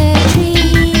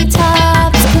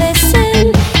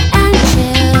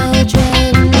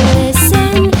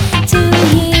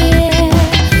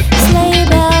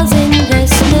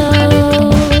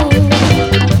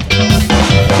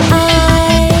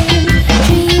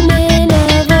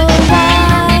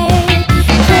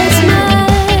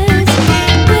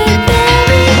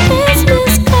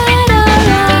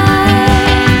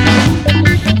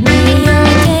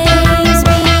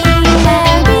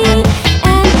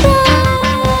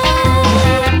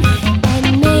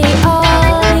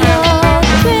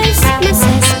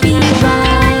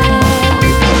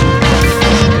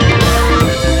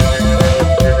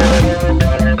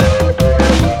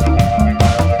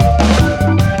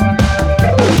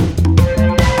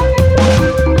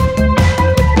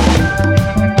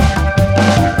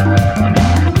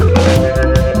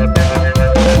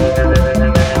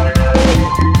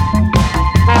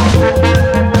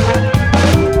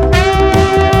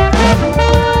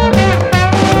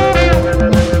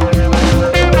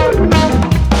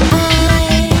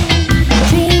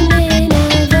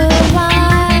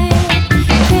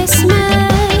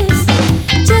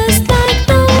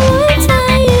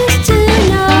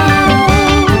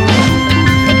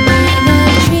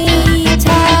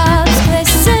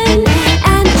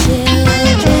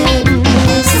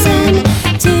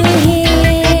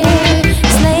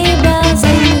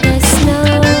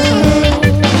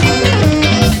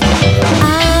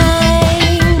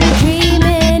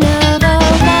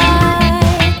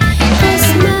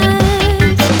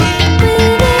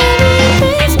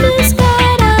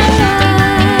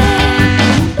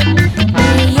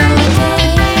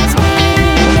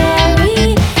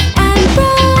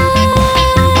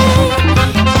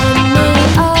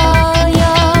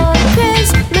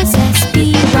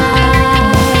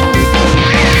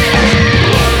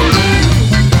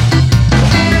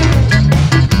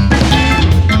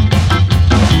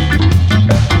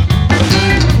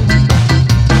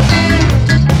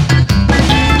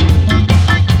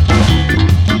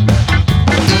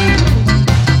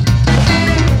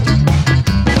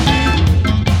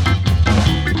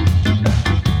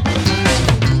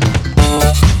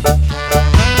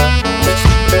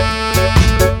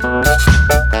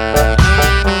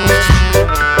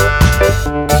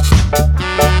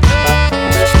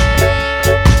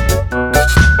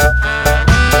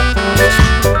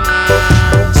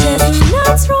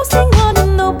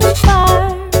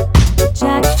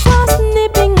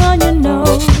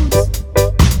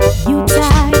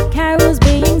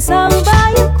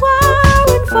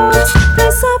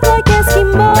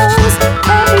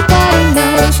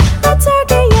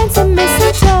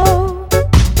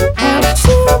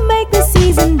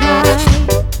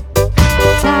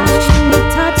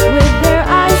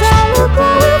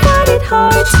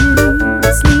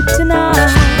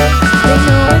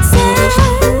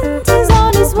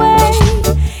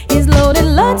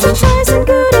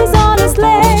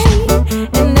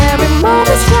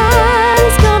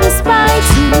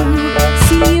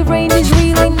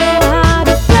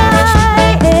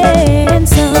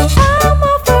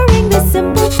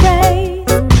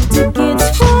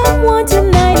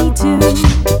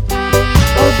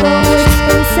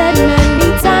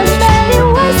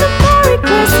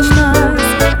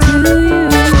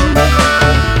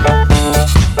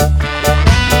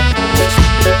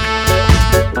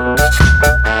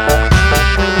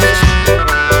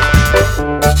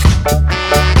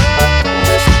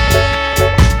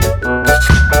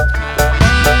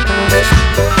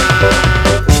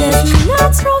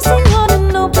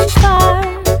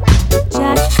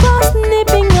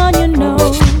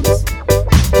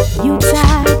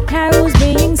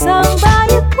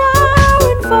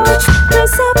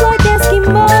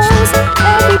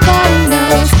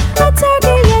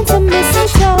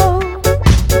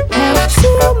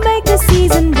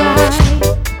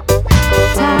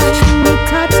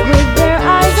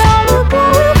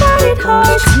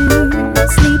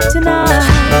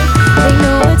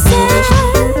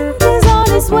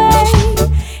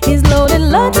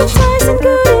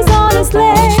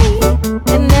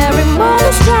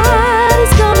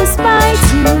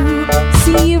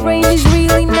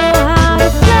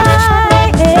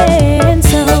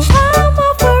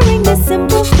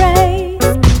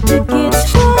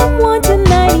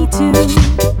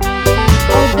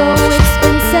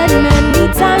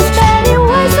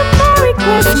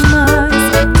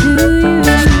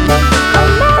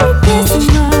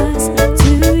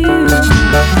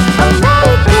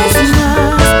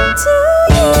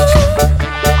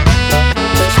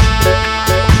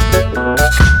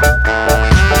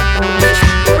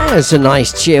 There's a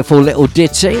nice cheerful little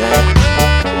ditty.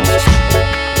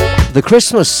 The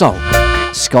Christmas song,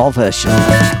 Ska version,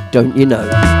 Don't You Know?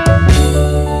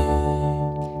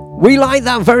 We like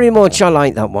that very much. I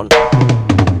like that one.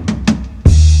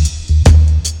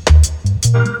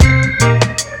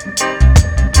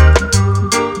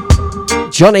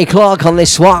 Johnny Clark on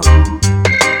this one.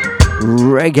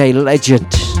 Reggae legend.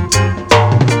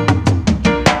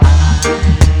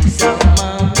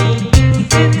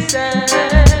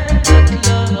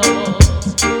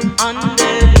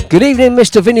 Good evening,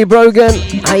 Mr. Vinnie Brogan.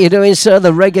 How you doing, sir?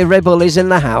 The Reggae Rebel is in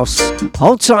the house.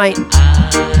 Hold tight.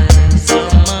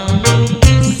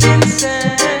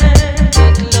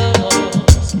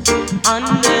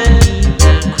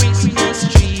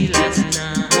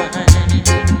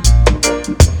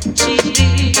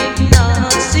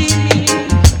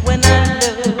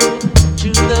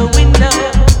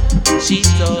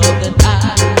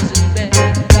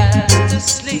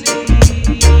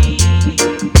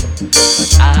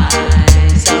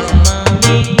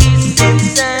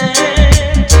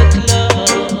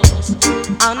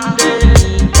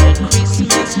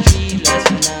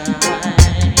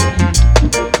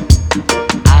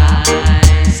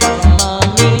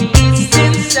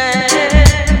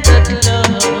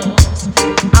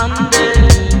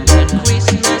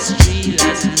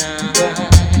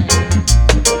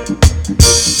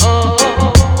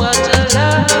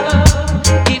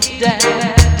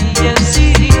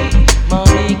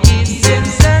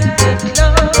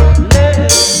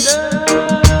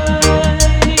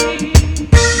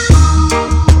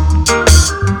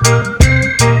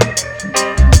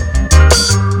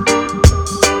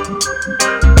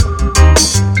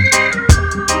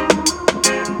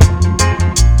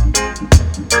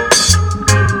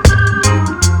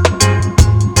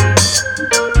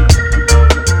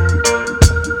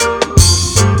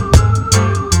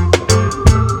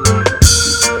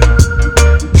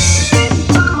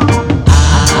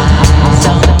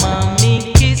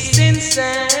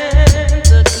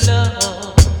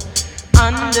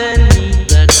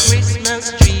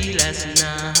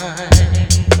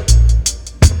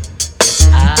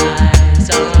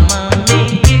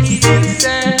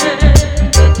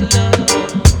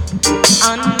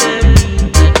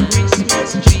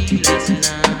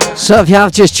 So if you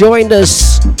have just joined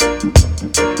us,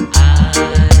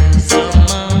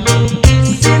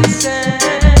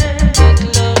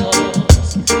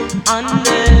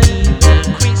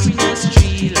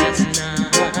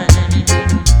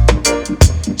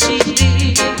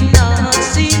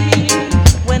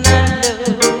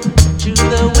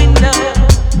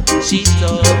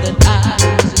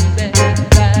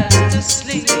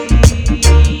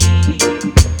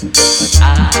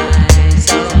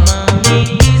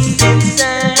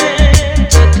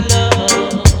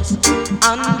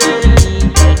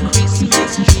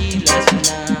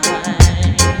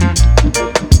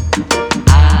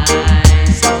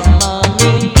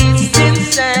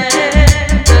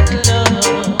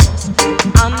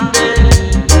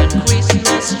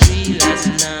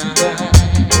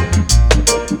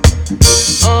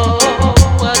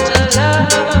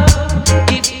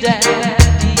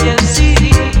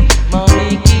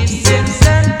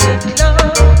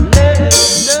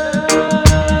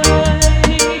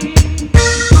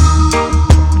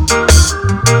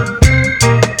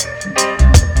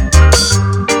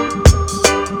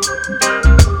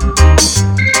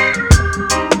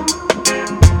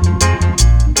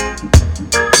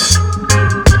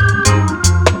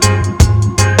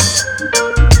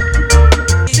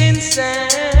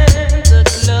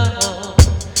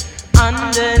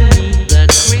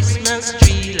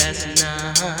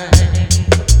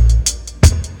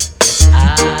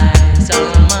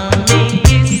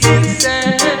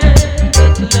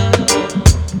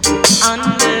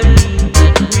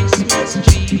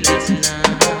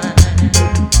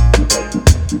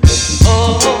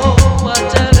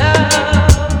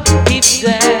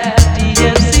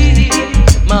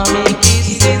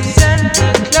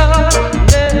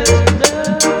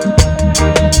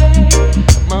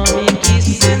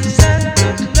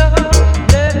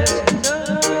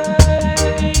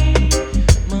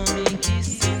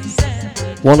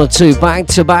 one or two back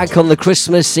to back on the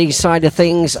Christmas Eve side of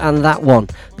things, and that one,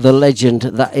 the legend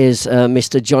that is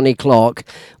Mr. Johnny Clark.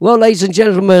 Well, ladies and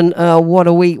gentlemen, what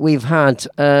a week we've had.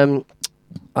 I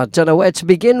don't know where to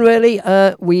begin, really.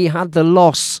 We had the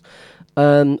loss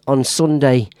on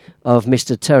Sunday of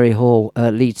Mr. Terry Hall,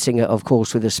 lead singer, of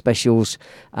course, with the Specials,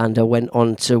 and went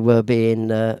on to be in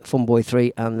Funboy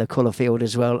 3 and the Colourfield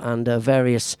as well, and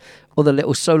various other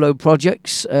little solo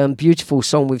projects. Beautiful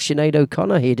song with Sinead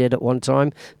O'Connor he did at one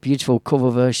time. Beautiful cover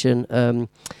version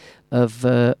of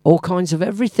All Kinds of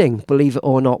Everything, believe it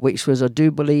or not, which was, I do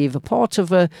believe, a part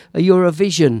of a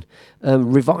Eurovision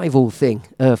revival thing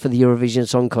for the Eurovision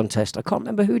Song Contest. I can't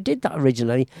remember who did that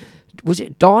originally. Was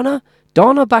it Donna?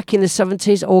 Donna back in the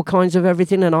 70s, All Kinds of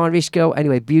Everything, an Irish girl.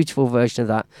 Anyway, beautiful version of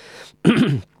that.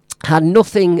 Had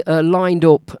nothing lined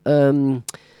up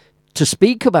to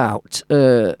speak about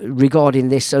regarding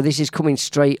this, so this is coming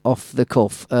straight off the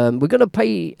cuff. We're going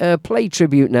to play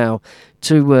tribute now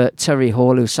to Terry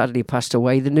Hall, who sadly passed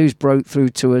away. The news broke through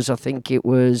to us, I think it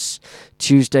was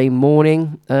Tuesday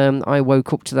morning. I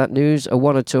woke up to that news.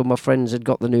 One or two of my friends had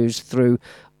got the news through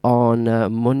on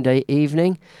Monday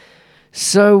evening.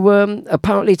 So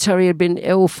apparently Terry had been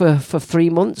ill for 3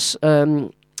 months.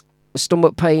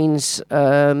 Stomach pains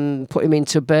put him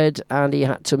into bed, and he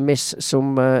had to miss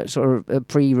some sort of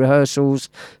pre-rehearsals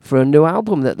for a new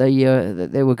album that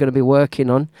they were going to be working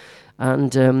on.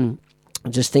 And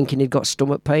just thinking he'd got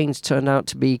stomach pains, turned out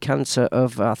to be cancer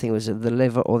of, I think it was the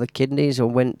liver or the kidneys, or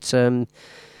went and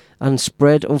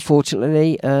spread,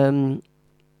 unfortunately. And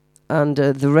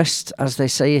the rest, as they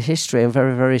say, is history, and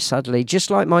very, very sadly,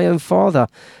 just like my own father,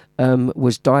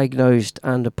 was diagnosed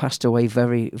and passed away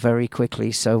very, very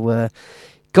quickly. So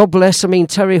God bless. I mean,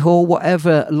 Terry Hall,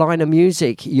 whatever line of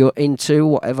music you're into,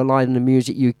 whatever line of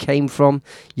music you came from,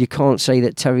 you can't say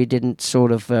that Terry didn't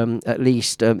sort of at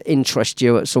least interest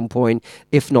you at some point,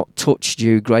 if not touched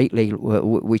you greatly,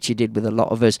 which he did with a lot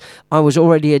of us. I was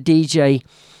already a DJ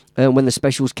when the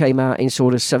specials came out in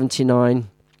sort of 79.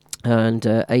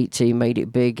 And 80 made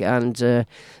it big, and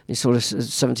in sort of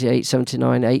 78,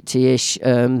 79, 80-ish,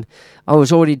 I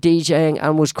was already DJing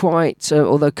and was quite,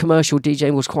 although commercial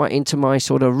DJing, was quite into my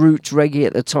sort of roots reggae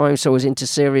at the time, so I was into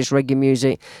serious reggae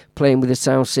music, playing with a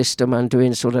sound system and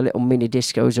doing sort of little mini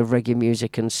discos of reggae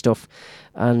music and stuff.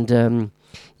 And,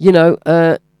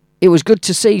 it was good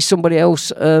to see somebody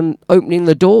else opening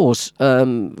the doors for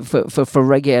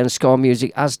reggae and ska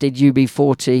music, as did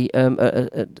UB40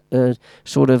 at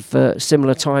sort of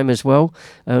similar time as well.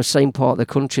 Same part of the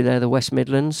country there, the West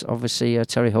Midlands. Obviously,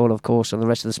 Terry Hall, of course, and the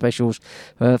rest of the specials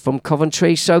from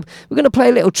Coventry. So we're going to play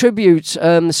a little tribute.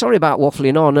 Sorry about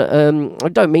waffling on. I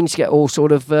don't mean to get all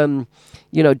sort of...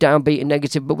 downbeat and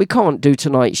negative, but we can't do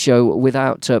tonight's show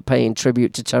without paying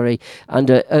tribute to Terry.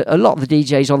 And a lot of the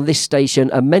DJs on this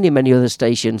station and many, many other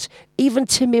stations, even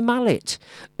Timmy Mallet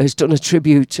has done a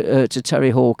tribute to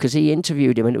Terry Hall, because he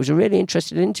interviewed him, and it was a really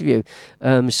interesting interview.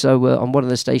 So on one of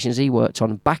the stations he worked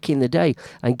on back in the day,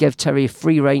 and gave Terry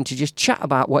free rein to just chat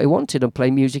about what he wanted and play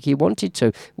music he wanted to.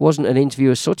 It wasn't an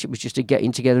interview as such, it was just a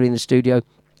getting together in the studio.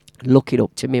 Look it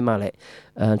up, Timmy Mallet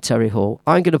and Terry Hall.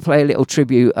 I'm going to play a little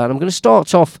tribute, and I'm going to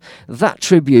start off that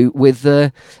tribute with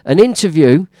an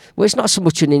interview. Well, it's not so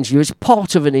much an interview, it's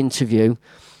part of an interview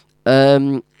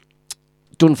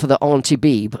done for the Auntie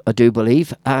Beeb, I do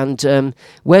believe, and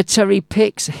where Terry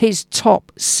picks his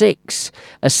top 6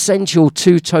 essential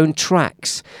two-tone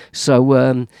tracks. So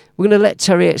we're going to let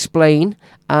Terry explain,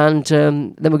 and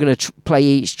then we're going to play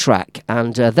each track.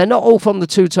 And they're not all from the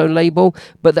two-tone label,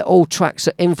 but they're all tracks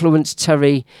that influenced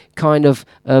Terry kind of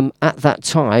at that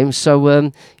time.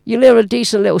 So you'll hear a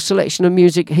decent little selection of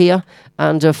music here.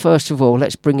 And first of all,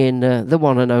 let's bring in the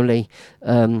one and only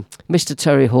Mr.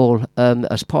 Terry Hall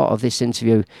as part of this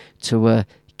interview to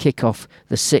kick off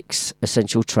the 6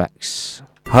 essential tracks.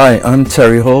 Hi, I'm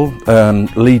Terry Hall,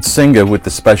 lead singer with the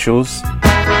Specials.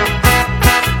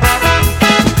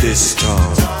 This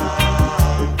time.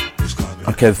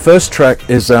 Okay, the first track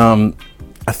is I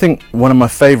think one of my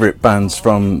favourite bands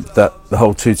from the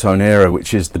whole two-tone era,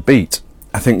 which is The Beat.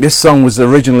 I think this song was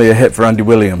originally a hit for Andy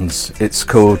Williams. It's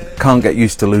called Can't Get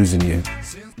Used to Losing You.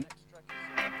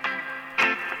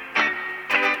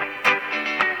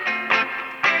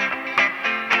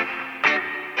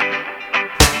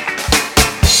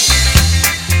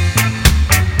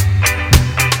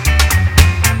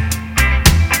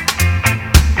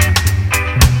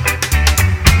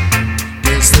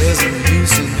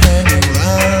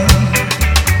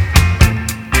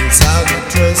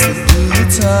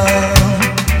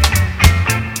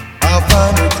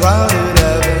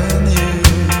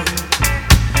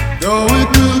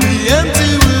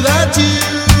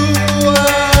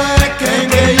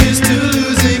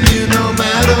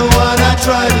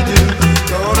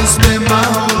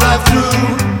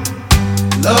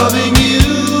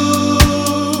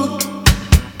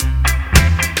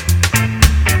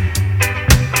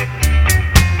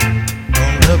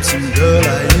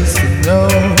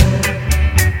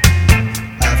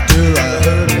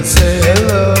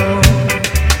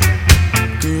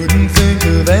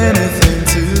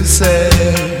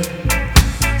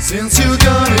 Since you're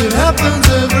gone, it happens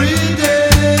every day.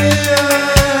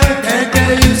 I can't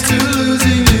get used to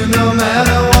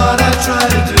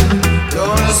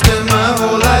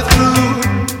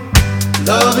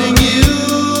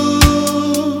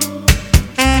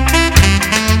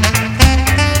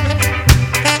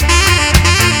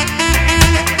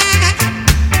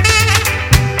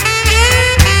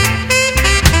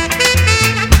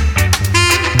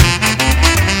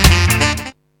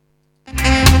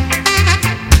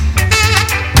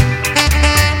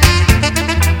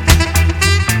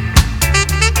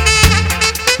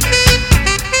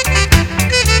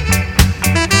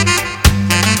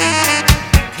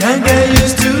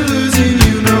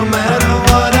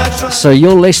So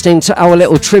you're listening to our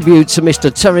little tribute to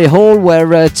Mr. Terry Hall,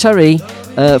 where Terry,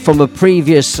 from a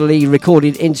previously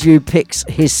recorded interview, picks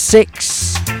his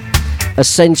 6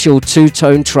 essential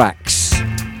two-tone tracks,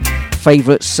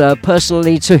 favourites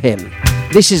personally to him.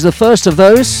 This is the first of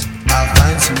those. I'll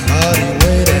find somebody,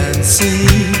 wait and see.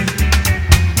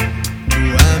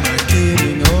 Who am I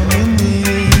kidding on me?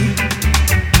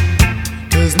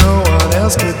 'Cause no one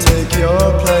else could take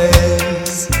your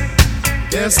place.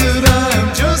 Guess that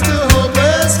I'm just a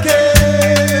hopeless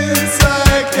case.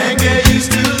 I can't get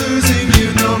used to losing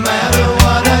you no matter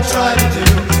what I try to do.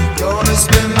 Gonna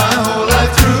spend my whole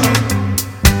life through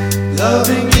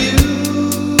loving you.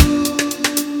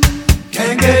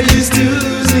 Can't get used to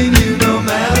losing you no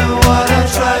matter what I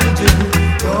try to do.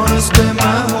 Gonna spend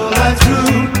my whole life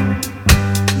through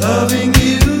loving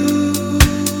you.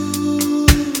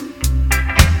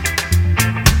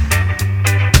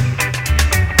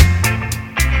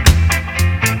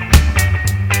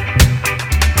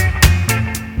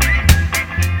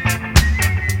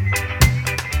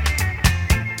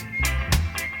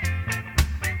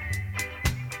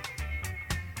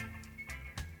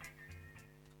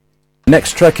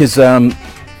 Next track is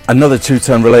another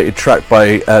two-tone related track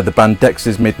by the band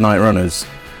Dex's Midnight Runners.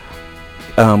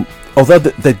 Although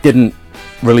they didn't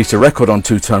release a record on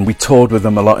two-tone, we toured with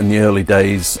them a lot in the early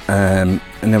days, and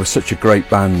they were such a great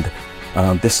band.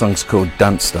 This song's called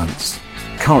Dance Dance.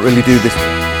 Can't really do this.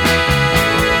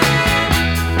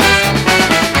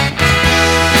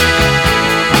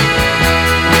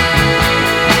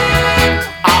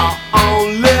 I'll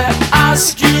only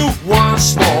ask you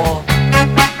once more.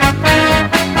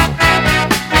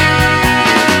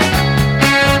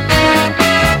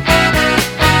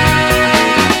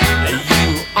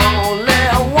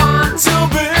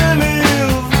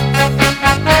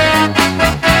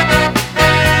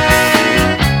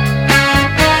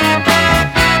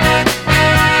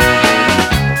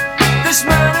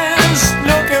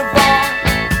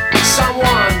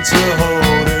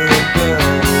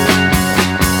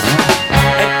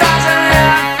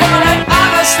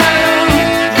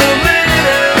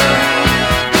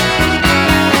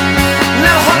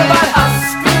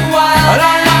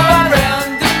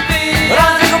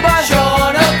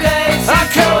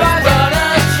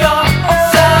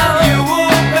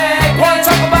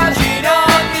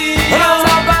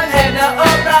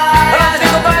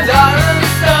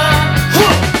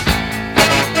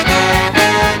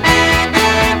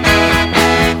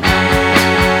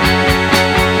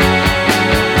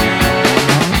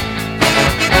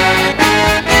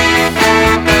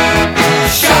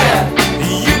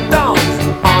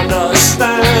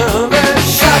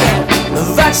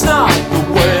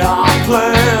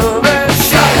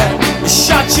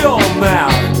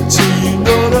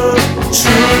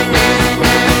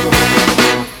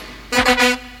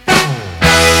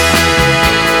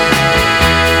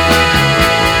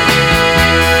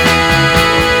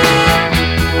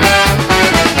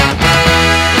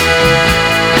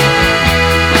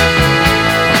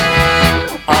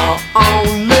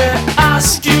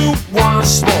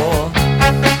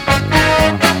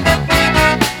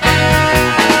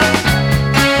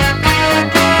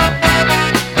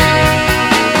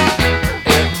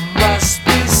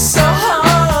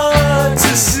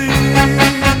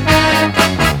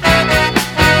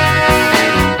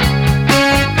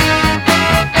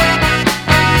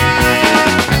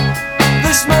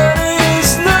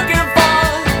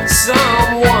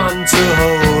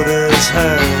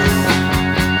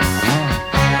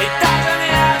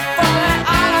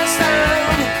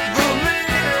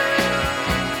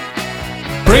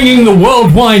 Bringing the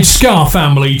worldwide ska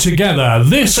family together,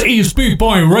 this is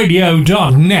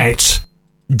BootboyRadio.net.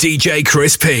 DJ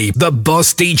Chris P, the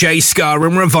Boss DJ Ska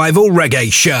and Revival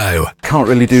Reggae Show. Can't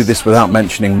really do this without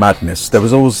mentioning Madness. There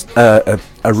was always a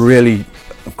really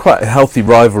quite a healthy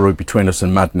rivalry between us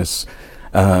and Madness.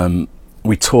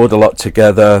 We toured a lot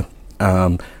together.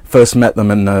 First met them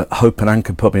in the Hope and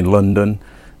Anchor pub in London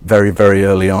very, very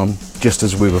early on, just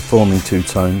as we were forming Two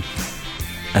Tone.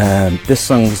 And this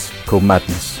song's called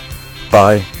Madness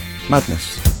by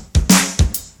Madness.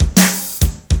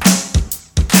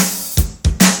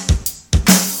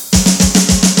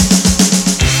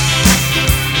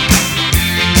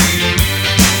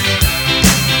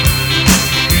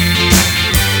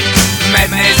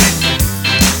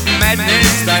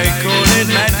 Madness, they call it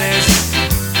madness.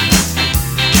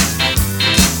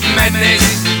 Madness,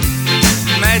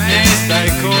 madness, they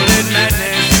call it madness.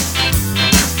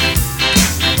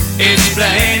 It's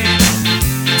plain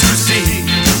to see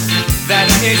that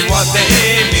is what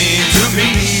they mean to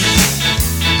me.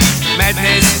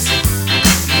 Madness,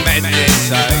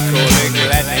 madness, I call it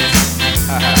gladness.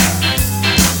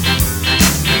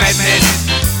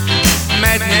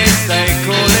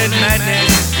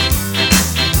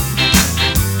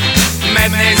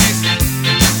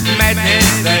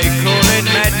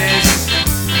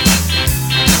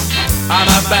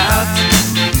 about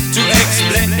to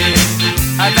explain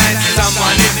that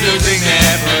someone is losing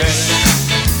their breath.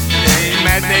 Hey,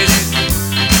 madness,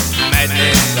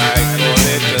 madness, I call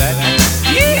it that.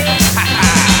 Yeah.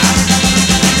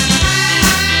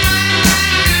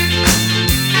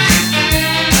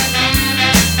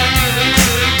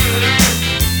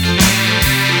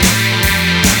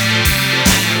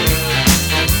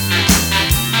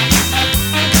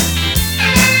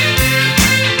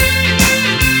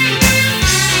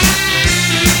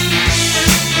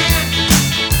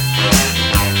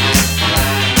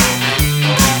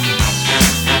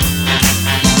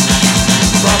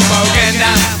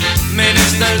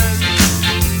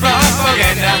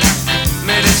 Propaganda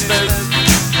ministers,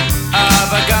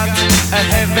 I've got a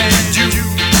heaven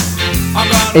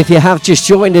due. If you have just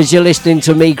joined us, you're listening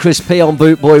to me, Chris P, on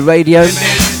Bootboy Radio.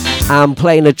 I'm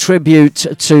playing a tribute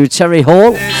to Terry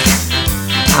Hall,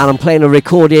 and I'm playing a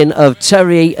recording of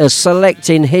Terry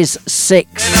selecting his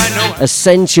 6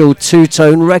 essential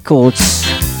two-tone records.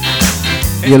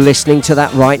 You're listening to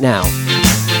that right now.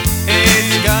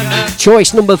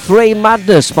 Choice number 3,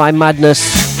 Madness by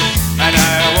Madness.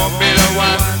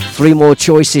 3 more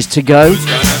choices to go.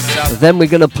 Then we're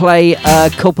going to play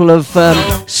a couple of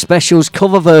specials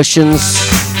cover versions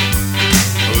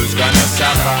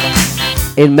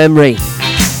in memory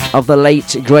of the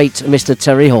late, great Mr.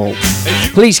 Terry Hall.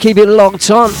 Please keep it locked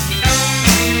on.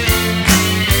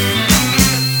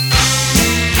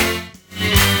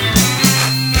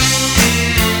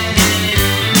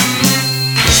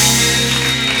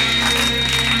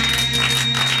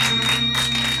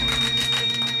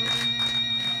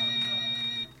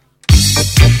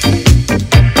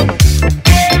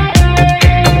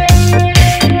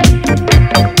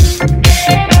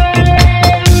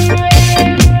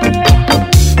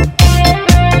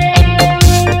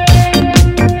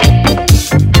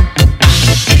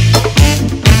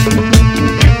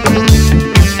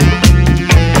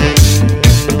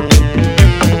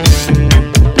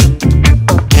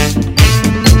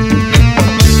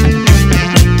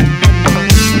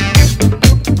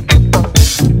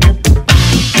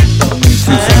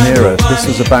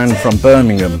 A band from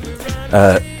Birmingham.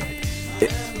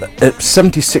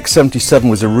 76-77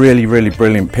 was a really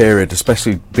brilliant period,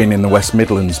 especially being in the West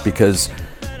Midlands, because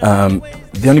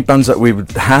the only bands that we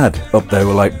had up there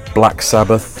were like Black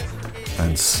Sabbath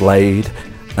and Slade,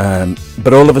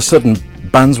 but all of a sudden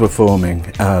bands were forming.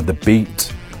 The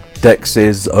Beat,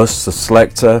 Dexys, us, the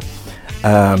Selector,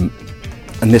 and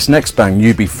this next band,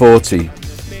 UB40,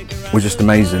 was just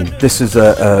amazing. This is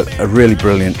a really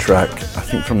brilliant track, I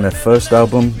think from their first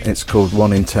album. It's called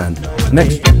 1 in 10.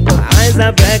 Next. My eyes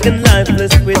are black and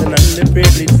lifeless with an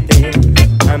underprivileged skin.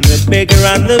 I'm the baker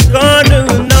on the corner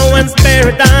with no one's spare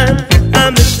a dime.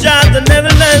 I'm the job that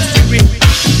never learns to read,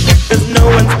 cause no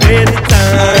one's paid the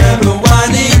time. I am the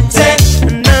 1 in 10,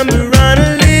 and I'm the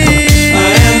runner lead.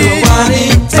 I am the 1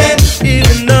 in 10,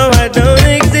 even though I don't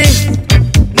exist.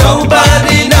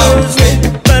 Nobody knows me,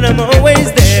 but I'm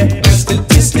always there. A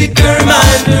statistic, a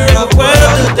reminder of a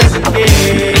world that doesn't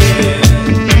care.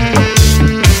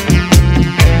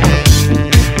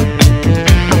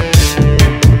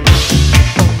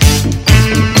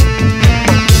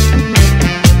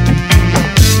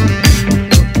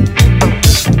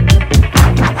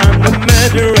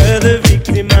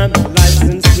 I'm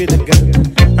licensed with a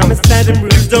gun. I'm a sad and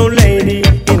bruised old lady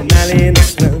in an alley in the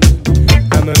slum.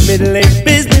 I'm a middle-aged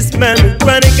businessman with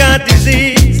chronic heart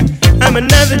disease. I'm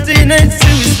another teenage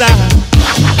suicide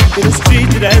in a street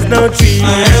that has no trees. I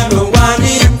am the 1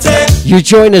 in 10. You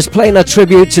join us playing a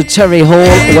tribute to Terry Hall,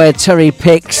 where Terry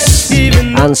picks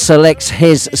and selects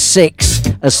his 6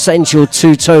 essential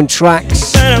two-tone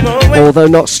tracks. Although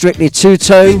not strictly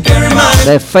two-tone,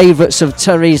 they're favourites of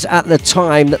Terry's at the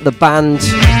time that the band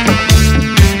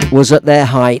was at their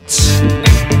height.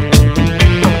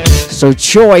 So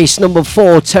choice number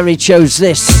 4, Terry chose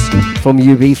this from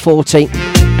UB40.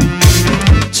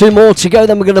 2 more to go,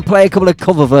 then we're going to play a couple of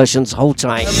cover versions. Hold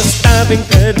tight. I'm a starving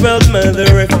third world mother,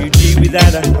 refugee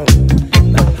without a home.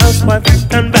 My housewife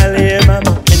and valley, I'm a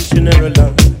pensioner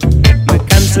alone. My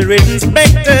cancer-ridden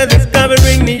spectre that's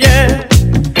covering me, yeah.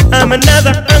 I'm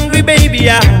another hungry baby,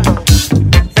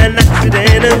 an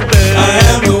accident of birth. I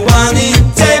am the 1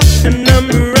 in 10, and I'm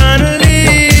on a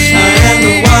lead. I am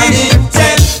the 1 in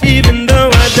 10, even though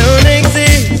I don't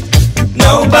exist.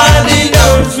 Nobody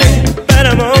knows me, but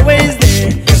I'm always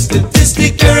there. A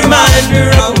statistic, a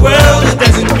reminder of a world that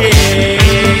doesn't care.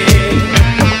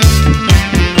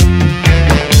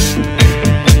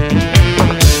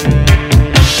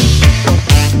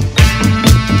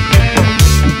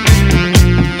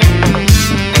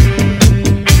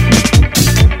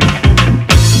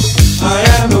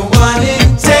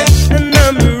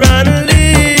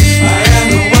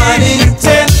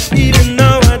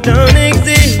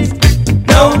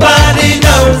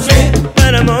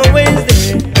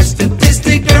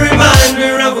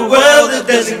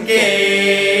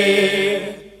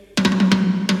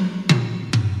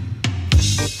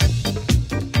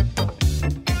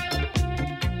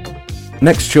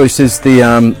 Next choice is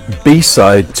the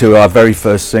B-side to our very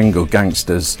first single,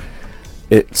 Gangsters.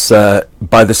 It's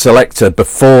by The Selector,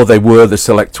 before they were The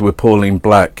Selector with Pauline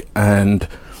Black, and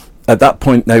at that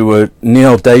point they were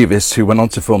Neil Davis, who went on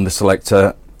to form The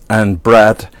Selector, and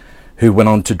Brad, who went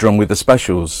on to drum with The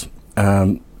Specials.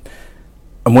 And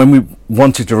when we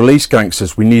wanted to release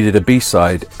Gangsters, we needed a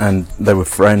B-side, and they were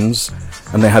friends,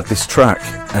 and they had this track.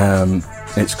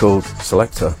 It's called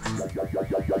Selector.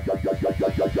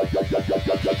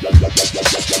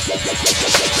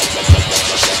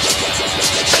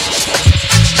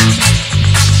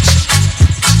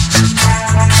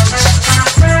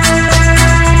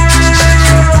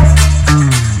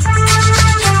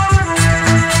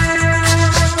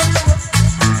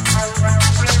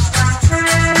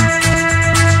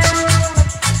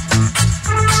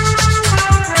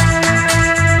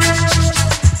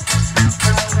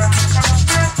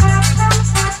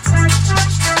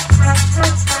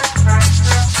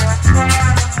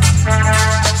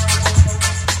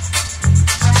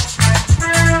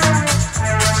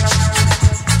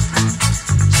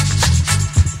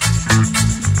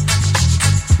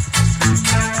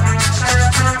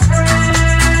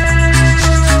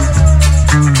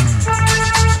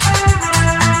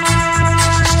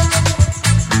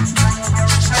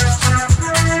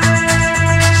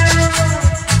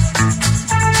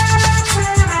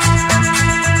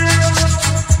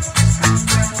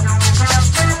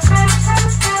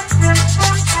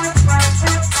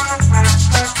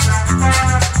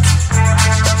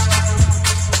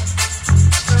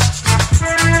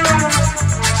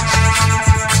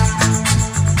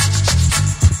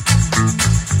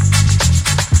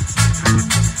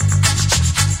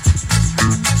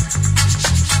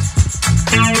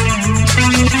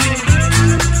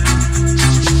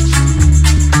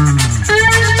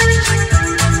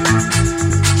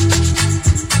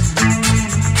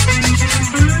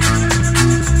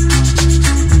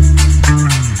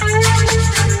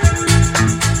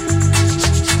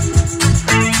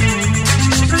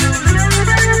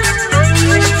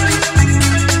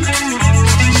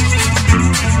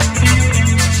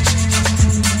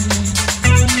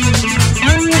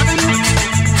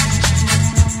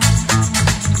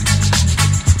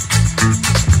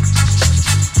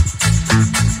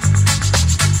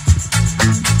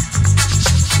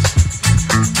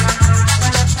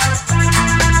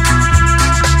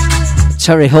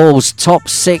 Terry Hall's top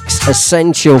 6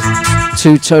 essential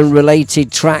two-tone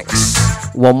related tracks.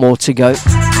 One more to go.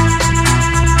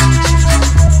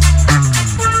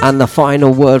 And the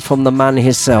final word from the man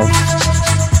himself.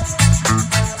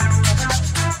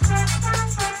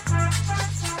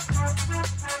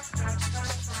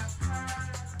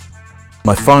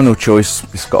 My final choice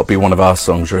has got to be one of our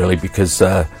songs, really, because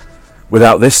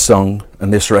without this song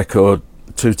and this record,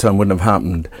 Two Tone wouldn't have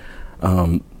happened.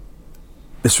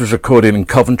 This was recorded in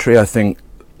Coventry, I think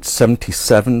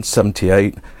 77,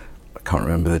 78, I can't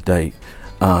remember the date.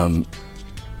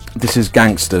 This is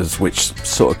Gangsters, which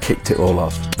sort of kicked it all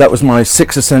off. That was my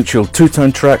 6 essential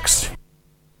two-tone tracks.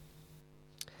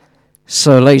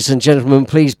 So, ladies and gentlemen,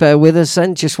 please bear with us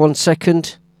then, just 1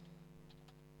 second.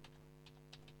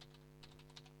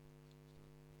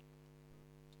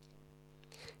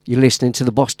 You're listening to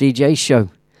the Boss DJ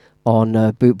show on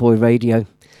Bootboy Radio.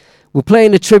 We're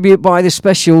playing a tribute by The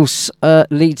Specials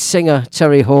lead singer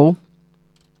Terry Hall.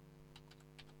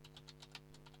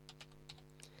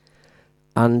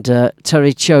 And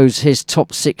Terry chose his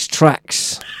top 6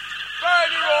 tracks.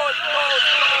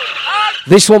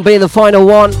 This one being the final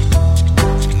one.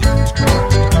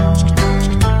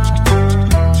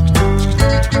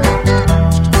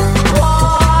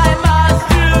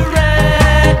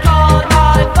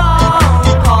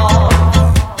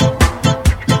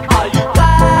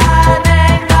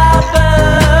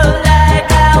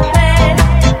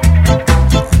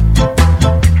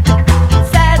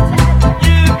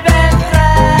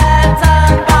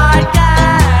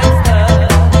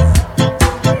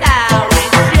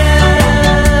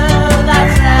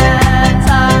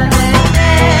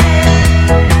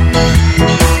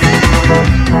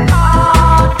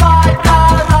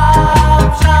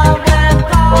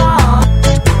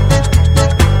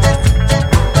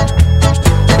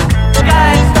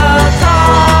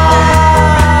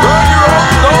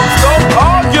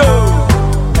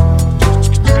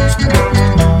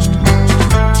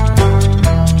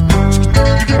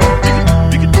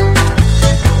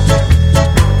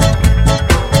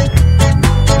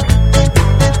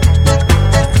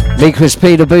 Me, Chris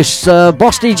P, the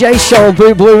Boss DJ show on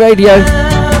Bootboy Radio.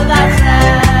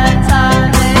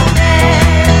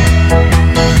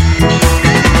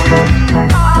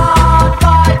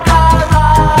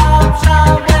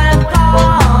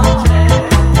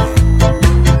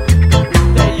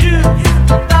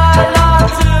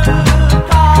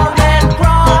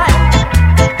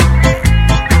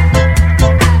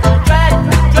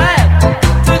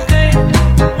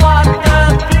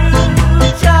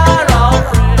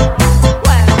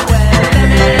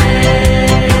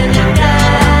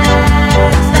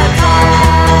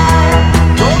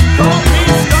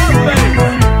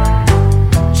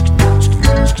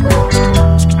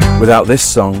 Without this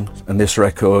song and this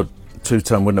record, Two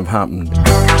Tone wouldn't have happened.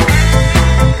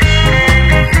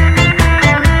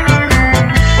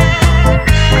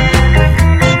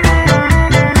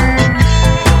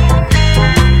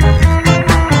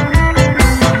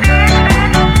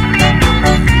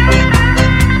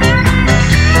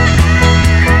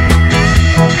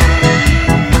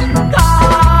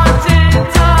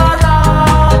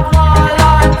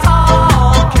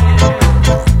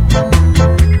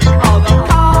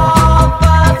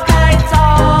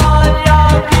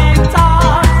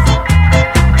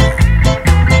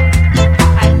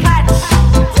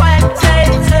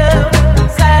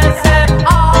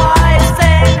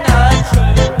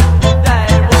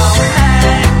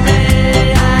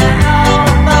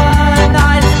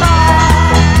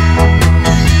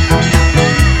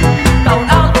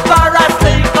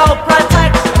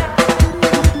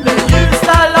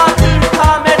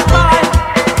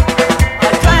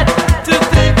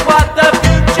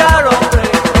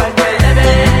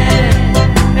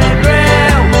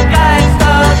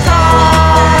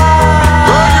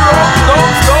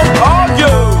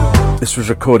 This was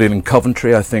recorded in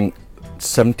Coventry, I think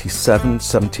 77,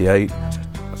 78,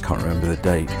 I can't remember the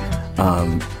date.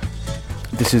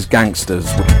 This is Gangsters.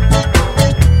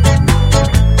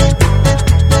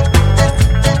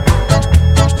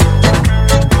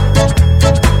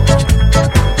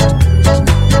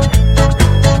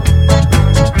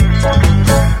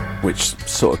 Which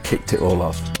sort of kicked it all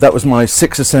off. That was my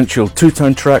 6 essential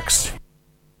two-tone tracks.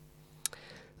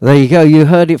 There you go, you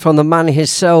heard it from the man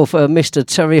himself, Mr.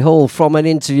 Terry Hall, from an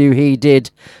interview he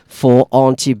did for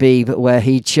Auntie B, where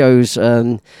he chose,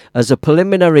 as a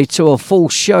preliminary to a full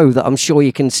show that I'm sure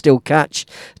you can still catch,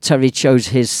 Terry chose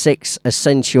his 6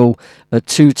 essential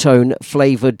two-tone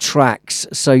flavoured tracks.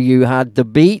 So you had The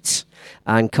Beat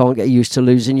and Can't Get Used to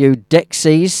Losing You,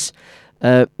 Dexys,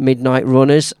 Midnight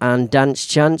Runners and Dance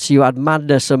Chance. You had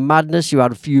Madness and Madness, you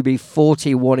had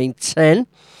UB40, 1 in 10.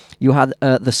 You had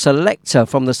The Selector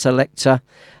from The Selector,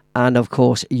 and of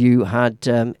course you had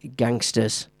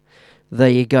Gangsters. There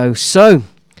you go. So,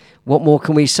 what more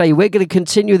can we say? We're going to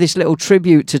continue this little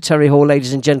tribute to Terry Hall,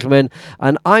 ladies and gentlemen,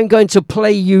 and I'm going to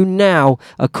play you now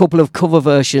a couple of cover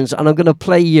versions, and I'm going to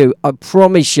play you, I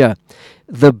promise you,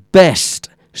 the best,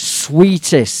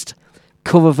 sweetest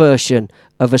cover version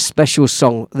of a special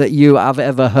song that you have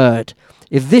ever heard.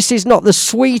 If this is not the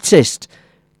sweetest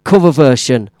cover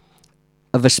version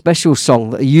of a special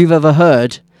song that you've ever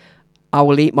heard, I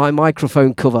will eat my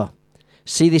microphone cover.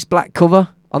 See this black cover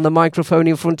on the microphone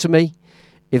in front of me?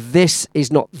 If this is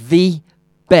not the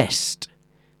best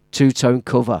two-tone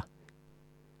cover,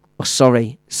 or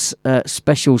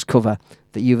specials cover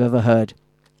that you've ever heard,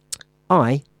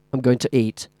 I am going to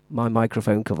eat my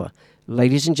microphone cover.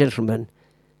 Ladies and gentlemen,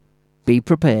 be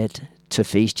prepared to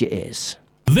feast your ears.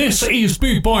 This is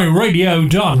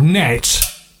BootboyRadio.net.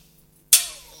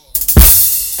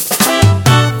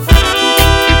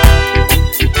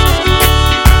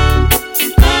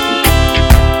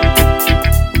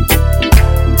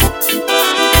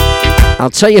 I'll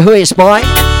tell you who it's by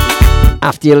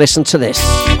after you listen to this.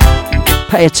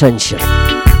 Pay attention.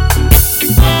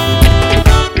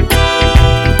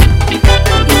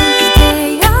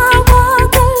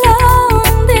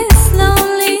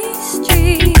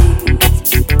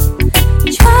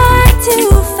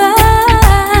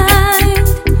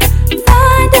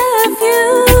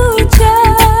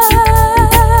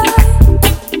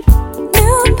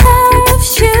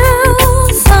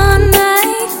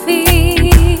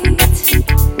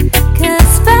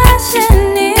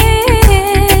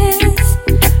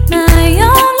 My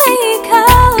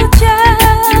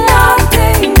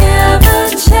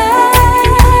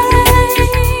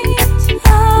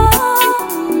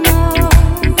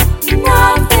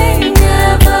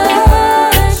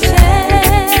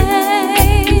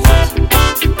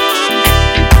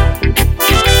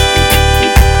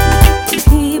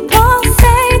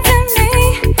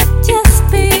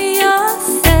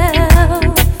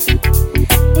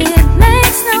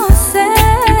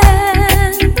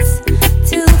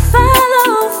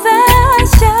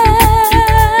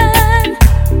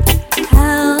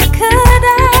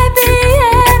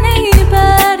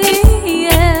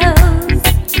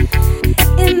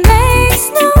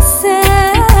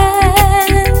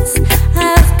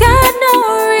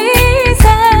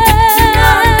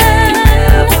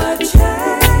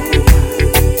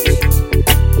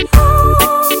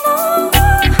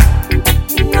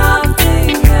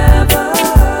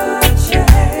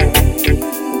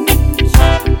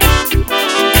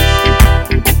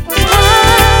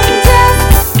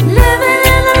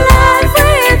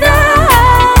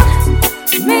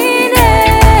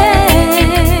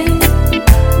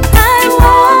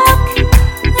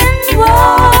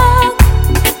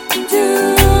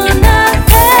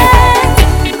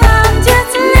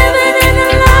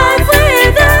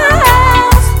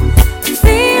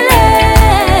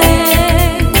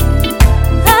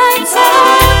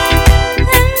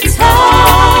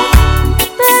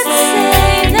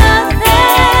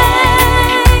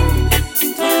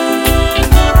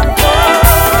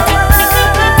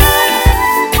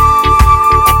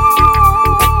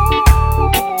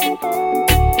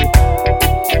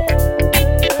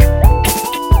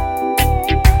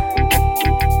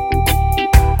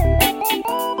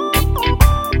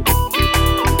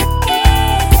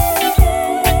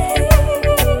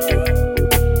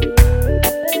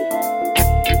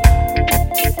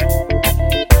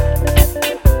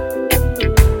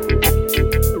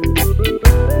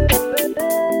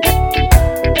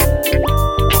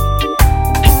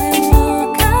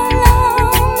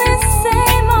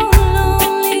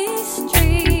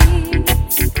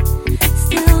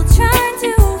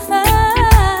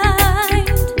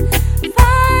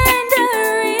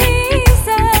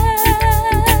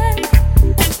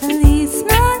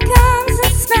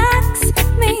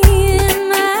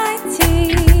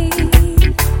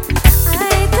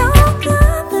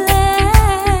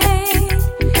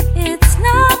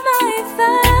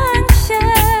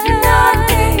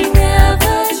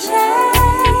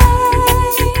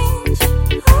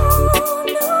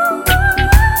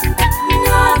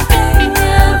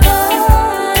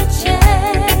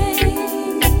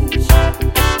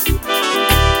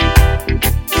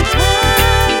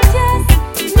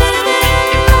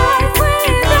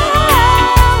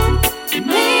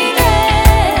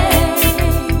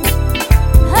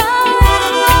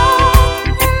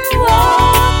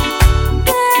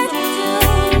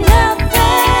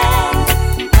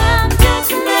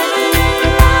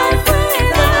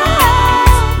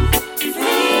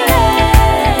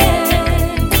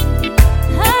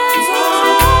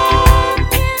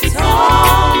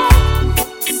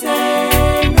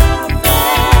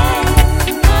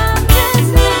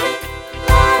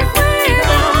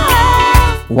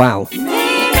Wow.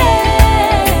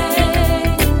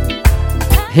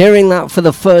 Hearing that for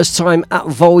the first time at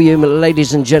volume,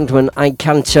 ladies and gentlemen, I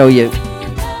can tell you,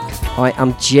 I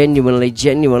am genuinely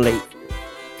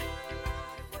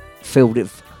filled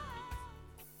with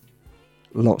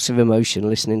lots of emotion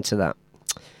listening to that.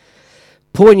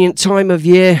 Poignant time of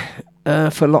year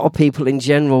for a lot of people in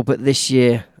general, but this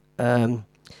year,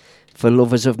 for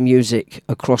lovers of music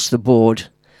across the board,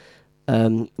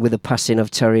 with the passing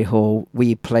of Terry Hall,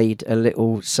 we played a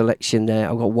little selection there.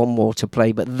 I've got one more to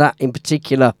play, but that in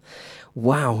particular,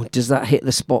 wow, does that hit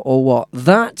the spot or what?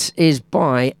 That is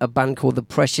by a band called The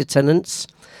Pressure Tenants.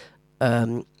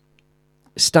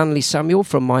 Stanley Samuel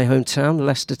from my hometown,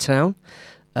 Leicester Town.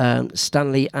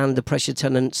 Stanley and The Pressure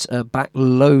Tenants back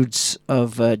loads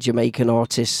of Jamaican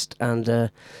artists,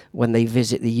 and when they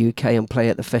visit the UK and play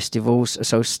at the festivals.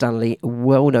 So Stanley,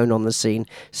 well known on the scene.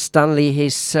 Stanley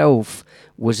himself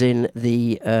was in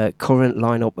the current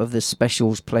lineup of the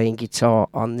Specials, playing guitar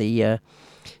on the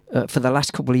for the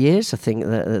last couple of years, I think,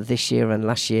 this year and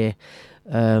last year.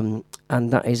 And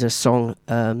that is a song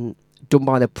done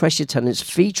by The Pressure Tenants,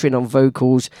 featuring on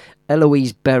vocals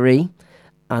Eloise Berry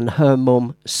and her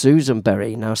mum, Susan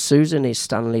Berry. Now, Susan is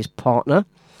Stanley's partner.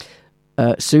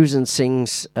 Susan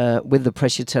sings with The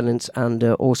Pressure Tenants and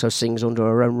also sings under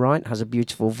her own right, has a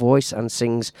beautiful voice, and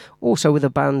sings also with a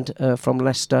band from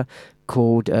Leicester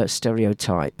called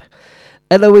Stereotype.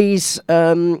 Eloise,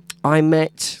 I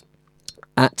met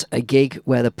at a gig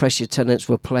where The Pressure Tenants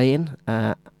were playing,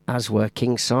 as were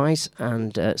King Size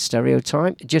and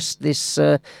Stereotype. Just this,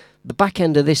 the back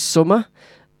end of this summer,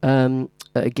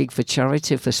 a gig for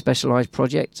charity for Specialised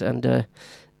Project, and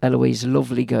Eloise,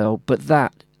 lovely girl, but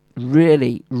that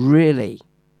really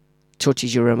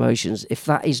touches your emotions. If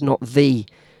that is not the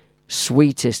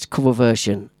sweetest cover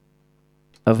version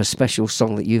of a Special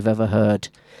song that you've ever heard,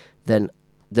 then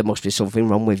there must be something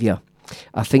wrong with you.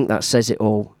 I think that says it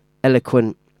all.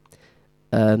 Eloquent,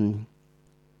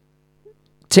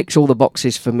 ticks all the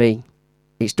boxes for me.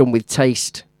 It's done with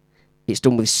taste, it's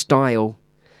done with style,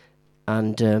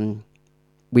 and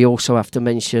we also have to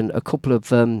mention a couple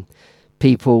of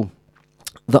people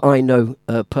that I know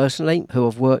personally who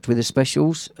have worked with the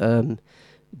Specials.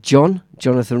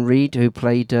 Jonathan Reed, who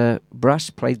played brass,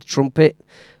 played the trumpet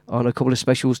on a couple of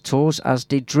Specials tours, as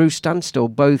did Drew Standstill,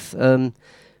 both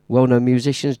well-known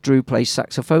musicians. Drew plays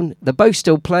saxophone. They both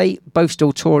still play, both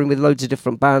still touring with loads of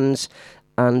different bands,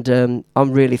 and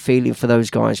I'm really feeling for those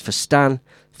guys, for Stan,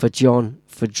 for John,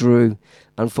 for Drew,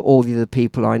 and for all the other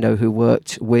people I know who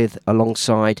worked with,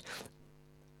 alongside,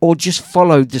 or just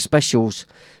followed the Specials.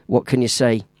 What can you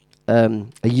say? A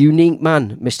unique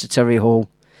man, Mr. Terry Hall.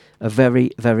 A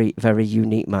very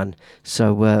unique man.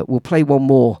 So we'll play one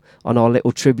more on our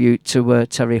little tribute to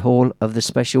Terry Hall of the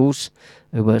Specials,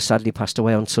 who sadly passed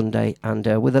away on Sunday, and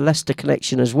with a Leicester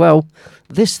connection as well.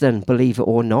 This then, Believe It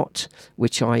or Not,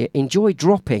 which I enjoy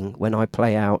dropping when I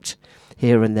play out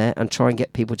here and there and try and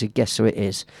get people to guess who it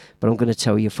is. But I'm going to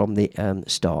tell you from the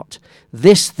start.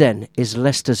 This then is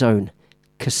Leicester's own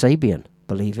Kasabian,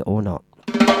 Believe It or Not.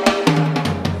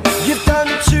 You've done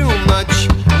too much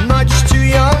too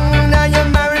young. Now you're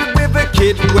married with a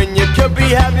kid when you could be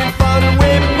having fun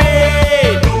with me.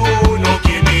 No,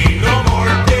 give me no more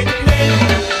picnic.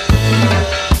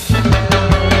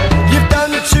 You've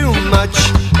done too much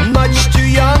too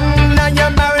young. Now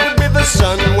you're married with a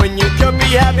son when you could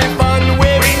be having fun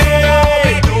with me.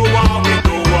 We don't want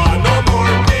no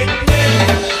more picnic.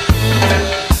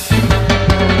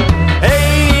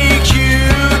 Hey,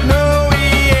 cute, no,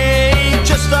 he ain't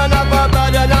just another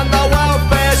burden on the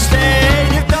welfare state.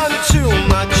 You've done too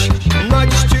much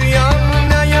too young.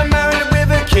 Now you're married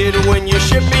with a kid when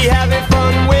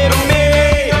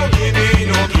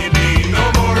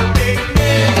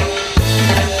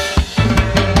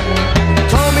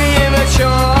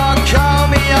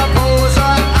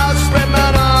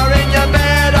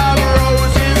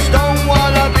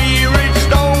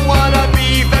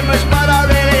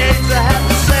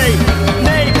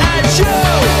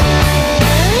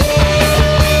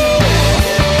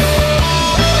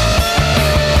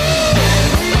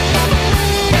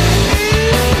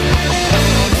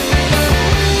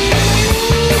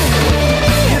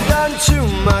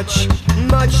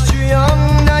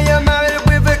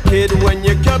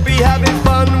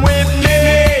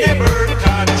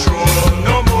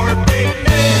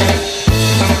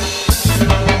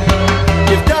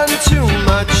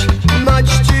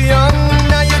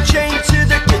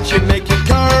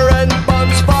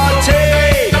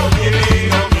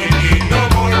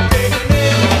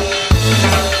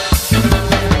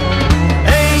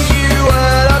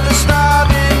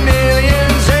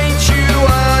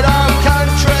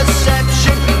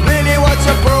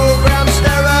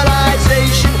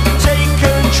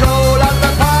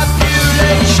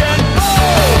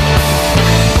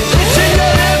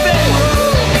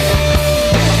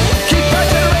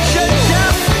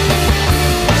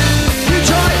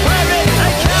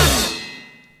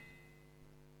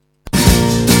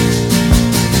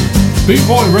Boot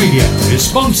Boy Radio is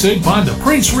sponsored by the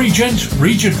Prince Regent,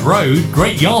 Regent Road,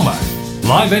 Great Yarmouth.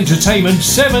 Live entertainment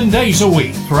 7 days a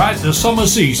week throughout the summer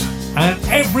season and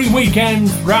every weekend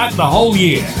throughout the whole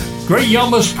year. Great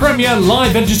Yarmouth's premier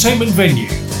live entertainment venue,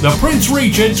 the Prince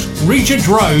Regent, Regent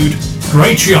Road,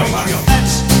 Great Yarmouth.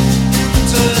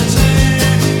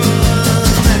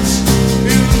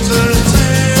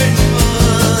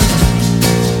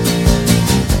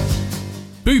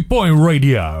 Boot Boy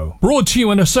Radio, brought to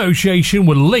you in association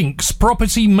with Links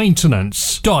Property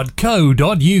Maintenance.co.uk.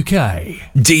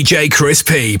 DJ Chris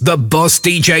P, the Boss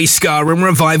DJ Ska and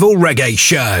Revival Reggae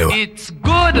Show. It's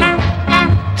good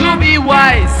to be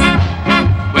wise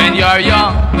when you're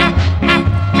young.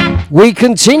 We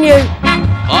continue.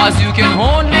 Cause you can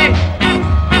only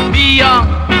be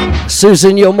young.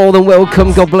 Susan, you're more than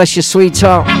welcome. God bless you,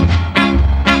 sweetheart.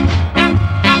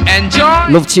 Enjoy.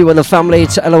 Love to you and the family,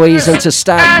 to Eloise and to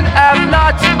Stan. And have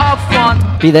lots of fun.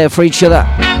 Be there for each other.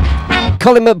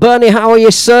 Colin McBurney, how are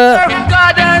you, sir?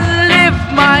 Gotta live,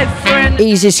 my friend.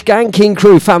 Easy Skanking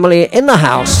Crew family in the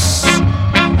house.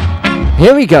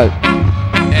 Here we go.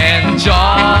 Enjoy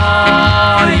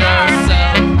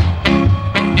yourself.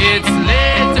 It's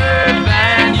later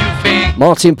than you think.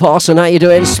 Martin Parson, how you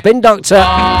doing? Spin Doctor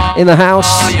in the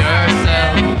house.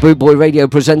 Boot Boy Radio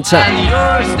presenter. And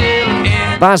you're still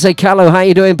Baz Callow, how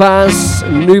you doing, Baz?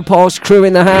 New Pulse crew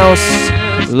in the house.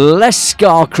 Les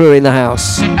Scar crew in the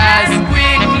house. as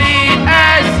quickly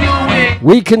as you wish.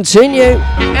 We continue.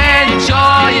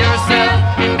 Enjoy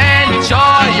yourself.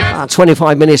 Enjoy yourself.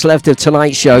 25 minutes left of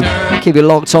tonight's show. Keep it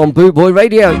locked on Boot Boy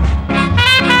Radio.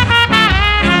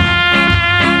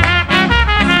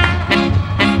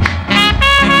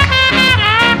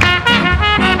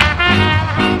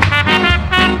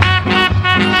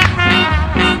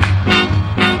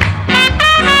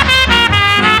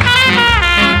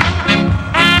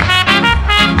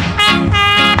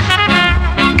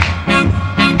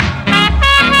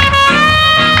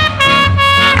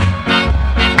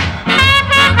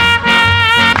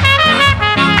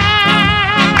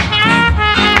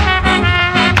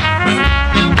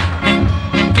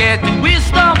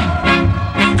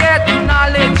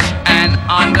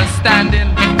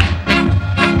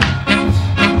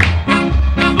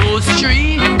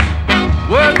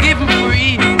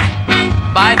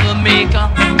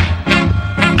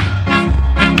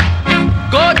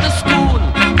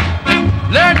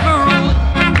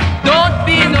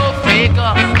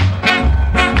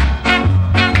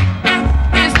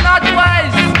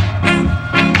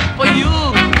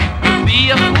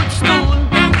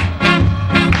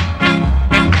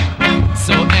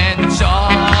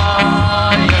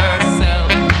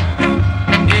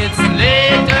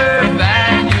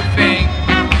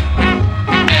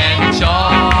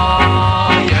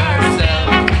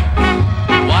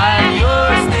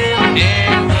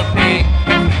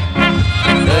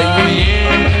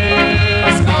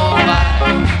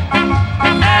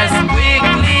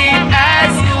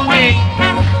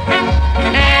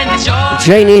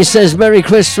 Janie says Merry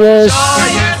Christmas.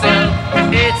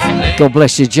 God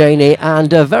bless you, Janie,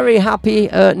 and a very happy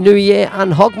New Year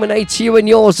and Hogmanay to you and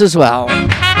yours as well.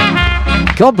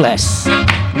 God bless.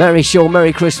 Merry Shaw,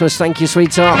 Merry Christmas. Thank you,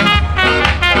 sweetheart.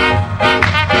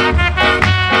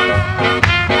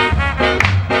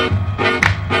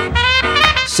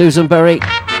 Susan Berry,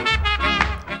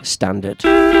 standard.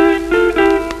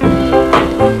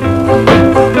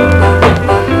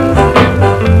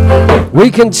 We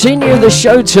continue the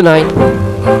show tonight.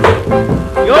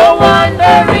 You're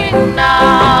wondering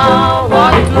now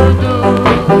what to do.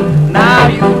 Now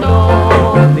you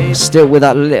know this. Still with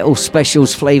that little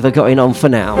specials flavour going on for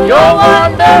now. You're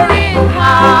wondering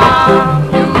how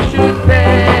you should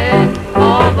pay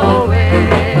all the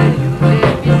way you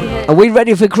live here. Are we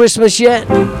ready for Christmas yet?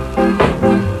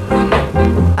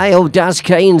 Hey, old Daz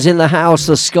Kane's in the house.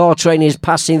 The Scar Train is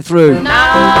passing through.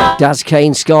 Now. Daz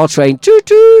Kane Scar Train. Toot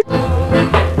toot.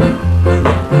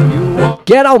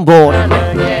 Get on board.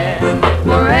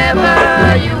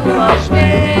 Forever you must be.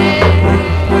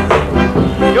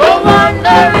 You're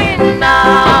wondering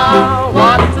now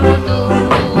what to do.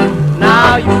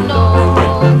 Now you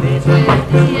know this is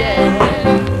the end.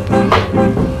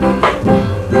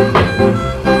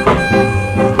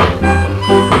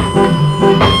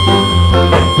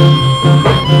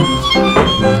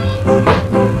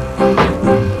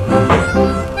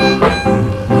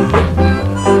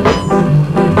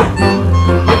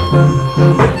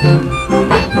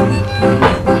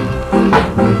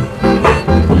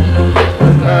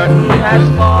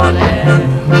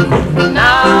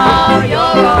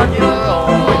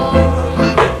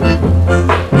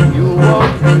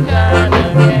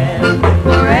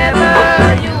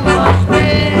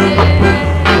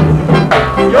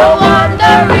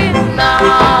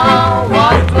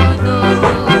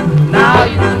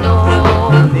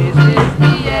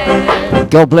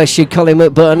 God bless you, Colin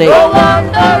McBurney.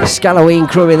 Scalloween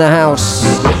crew in the house.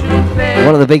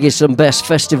 One of the biggest and best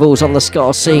festivals on the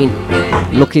ska scene.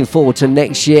 Looking forward to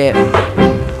next year.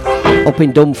 Up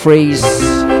in Dumfries.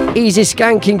 Easy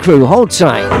Skanking crew, hold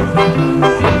tight.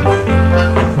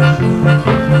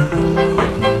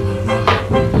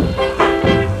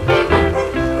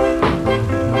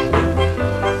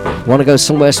 Want to go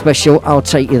somewhere special? I'll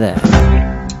take you there.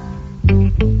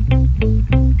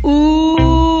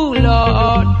 Ooh,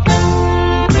 Lord,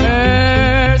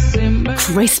 mercy,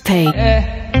 mercy. Crispy.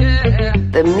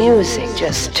 The music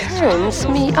just turns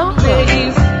me on.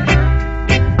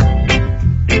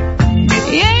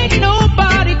 Ain't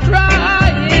nobody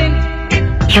crying.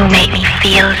 You make me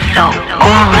feel so good.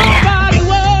 Nobody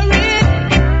worried.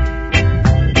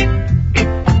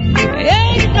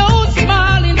 Ain't no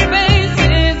smiling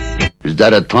faces. Is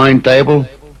that a timetable?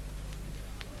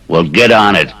 Well, get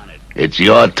on it. It's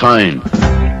your turn.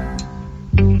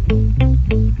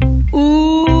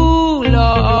 Ooh,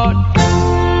 Lord,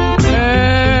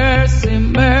 mercy,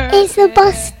 mercy. It's the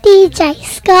Boss DJ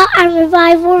Ska and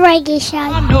Revival Reggae Show.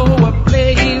 I know a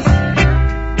place.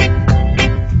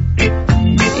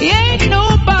 Ain't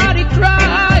nobody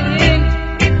crying.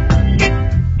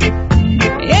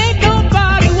 Ain't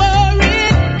nobody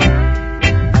worried.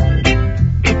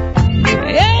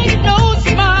 Ain't no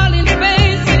smiling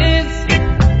faces.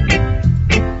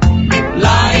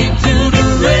 Lying to the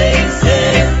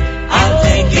races. I'll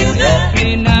take you there.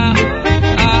 Hey now,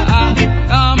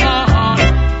 come on.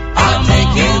 I'll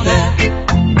take you there.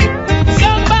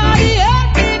 Somebody help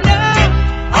me now.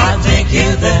 I'll take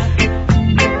you there.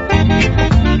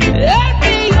 Help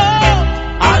me home.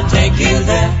 I'll take you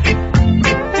there.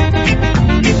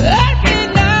 Help me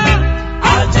now.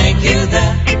 I'll take you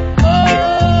there.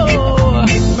 Oh,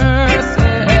 mercy.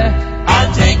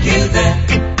 I'll take you there.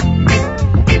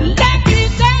 Let me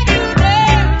take you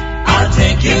there. I'll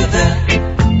take you there.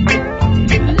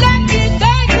 Let me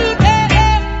take you there.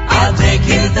 I'll take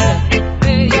you there.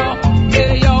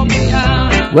 Hey yo, me.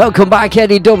 Welcome back,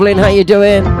 Eddie Dublin. How you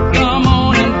doing?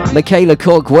 Michaela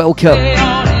Cook, welcome.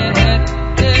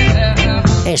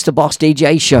 It's the Boss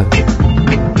DJ Show.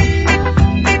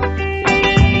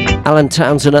 Alan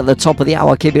Townsend at the top of the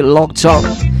hour. Keep it locked on.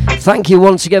 Thank you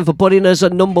once again for putting us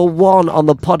at number 1 on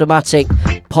the Podomatic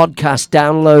podcast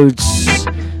downloads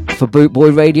for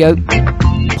Bootboy Radio.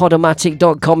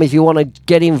 Podomatic.com if you want to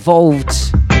get involved.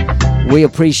 We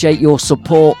appreciate your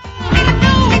support.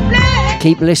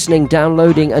 Keep listening,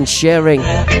 downloading and sharing.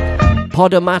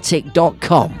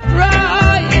 Podomatic.com,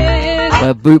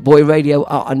 where Bootboy Radio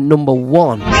are at number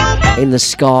 1 in the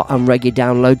ska and reggae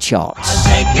download charts.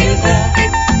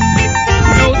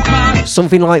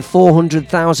 Something like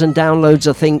 400,000 downloads,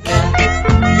 I think,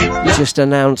 just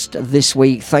announced this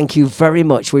week. Thank you very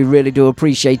much. We really do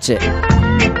appreciate it.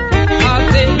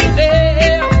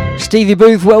 Stevie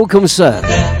Booth, welcome, sir.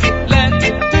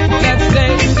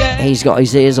 He's got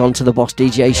his ears on to the Boss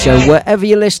DJ Show. Wherever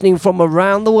you're listening from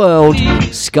around the world,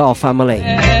 Ska family.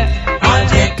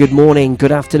 Good morning,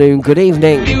 good afternoon, good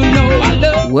evening.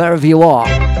 Wherever you are.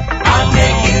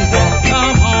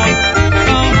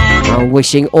 I'm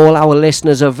wishing all our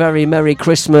listeners a very Merry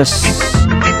Christmas.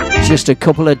 Just a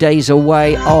couple of days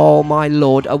away. Oh my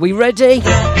Lord. Are we ready?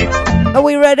 Are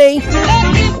we ready?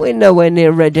 We're nowhere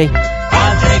near ready.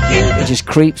 It just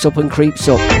creeps up and creeps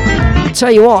up. Tell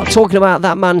you what, talking about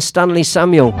that man Stanley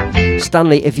Samuel.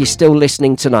 Stanley, if you're still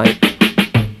listening tonight,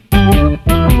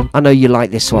 I know you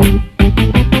like this one.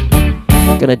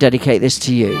 I'm going to dedicate this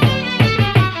to you.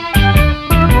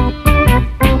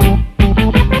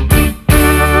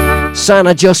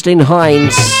 Santa Justin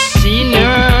Hines.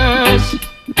 Sinners,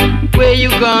 where you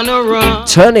gonna run?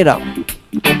 Turn it up.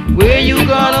 Where you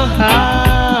gonna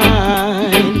hide?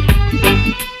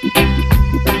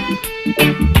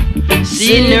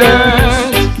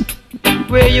 Sinners,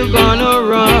 where you gonna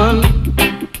run?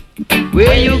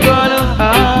 Where you gonna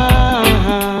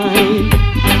hide?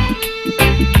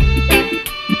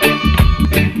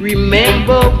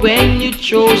 Remember when you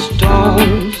chose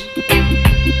stones?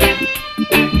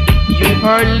 You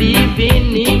are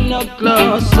living in a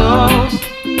glass house.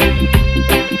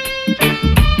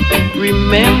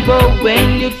 Remember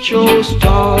when you chose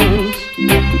stones?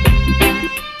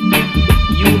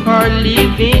 You are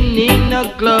living in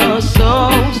a glass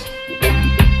house.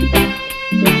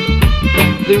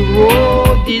 The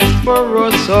road is for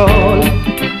us all.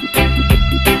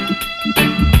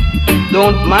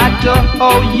 Don't matter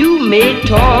how you may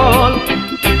tall.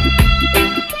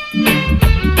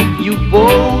 You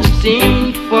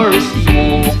boasting for a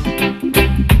seat.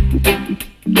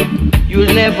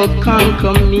 You'll never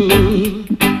conquer me.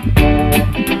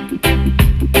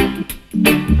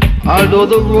 Although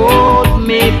the road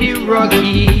may be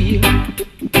rocky,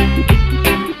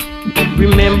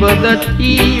 remember that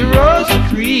heroes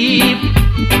creep.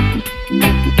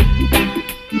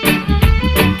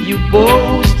 You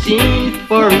boasting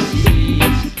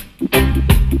Pharisees,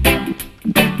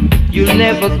 you'll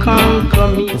never conquer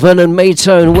me. Vernon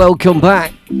Maytone, welcome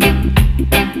back.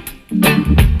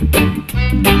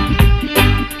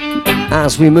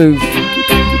 As we move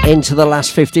into the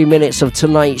last 15 minutes of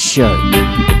tonight's show,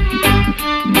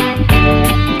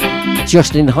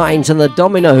 Justin Hines and the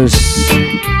Dominoes.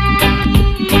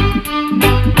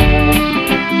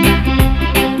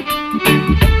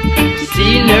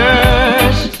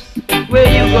 Sinners, where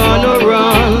you gonna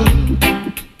run?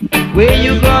 Where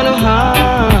you gonna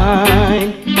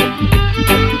hide?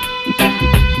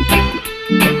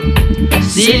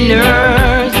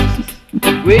 Sinners,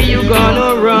 where you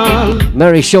gonna run?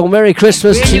 Merry Shaw, Merry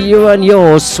Christmas to you and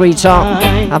yours, sweetheart.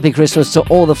 Happy Christmas to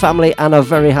all the family and a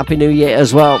very happy new year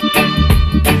as well.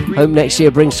 Hope next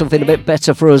year brings something a bit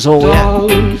better for us all, yeah?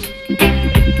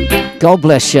 God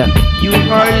bless you. You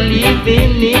are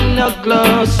living in a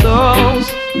glass house.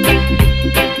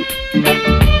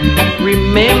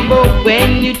 Remember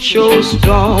when you chose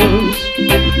stones.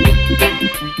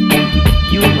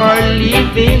 You are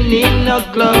living in a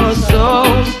glass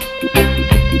house.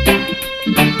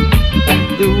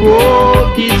 The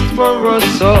road is for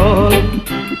us all.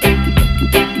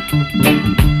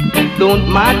 Don't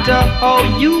matter how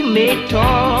you may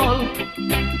tall.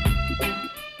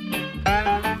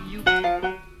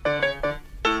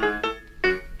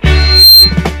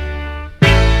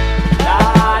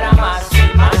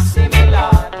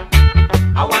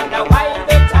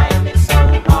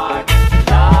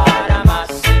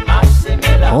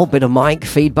 Oh, bit of mic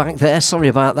feedback there. Sorry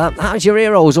about that. How's your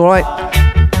ear holes? All right?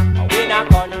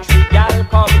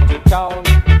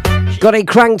 Got it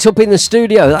cranked up in the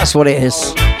studio. That's what it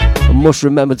is. I must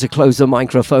remember to close the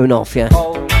microphone off, yeah.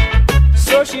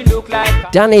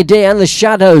 Danny D and the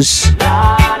Shadows.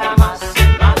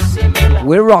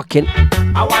 We're rocking.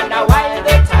 I wonder why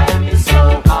the time is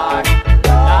so hard.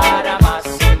 Lord, I must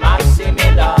see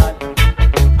me, Lord.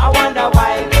 I wonder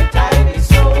why the time is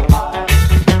so hard.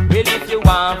 Well, if you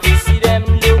want to see them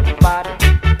look bad,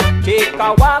 take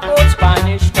a walk out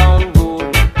Spanish Town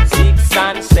Road. 6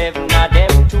 and 7 of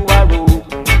them to a room.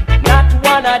 Not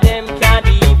one of them can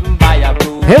even buy a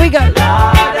broom. Here we go. Lord,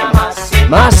 I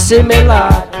must see me,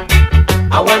 Lord.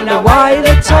 I wonder why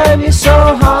the time is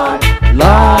so hard. Lord,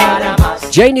 I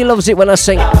must. Janie loves it when I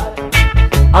sing.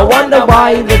 I wonder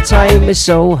why the time is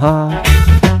so hard.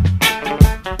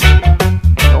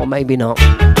 Or maybe not.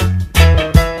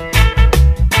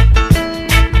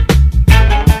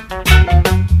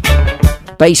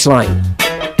 Bassline.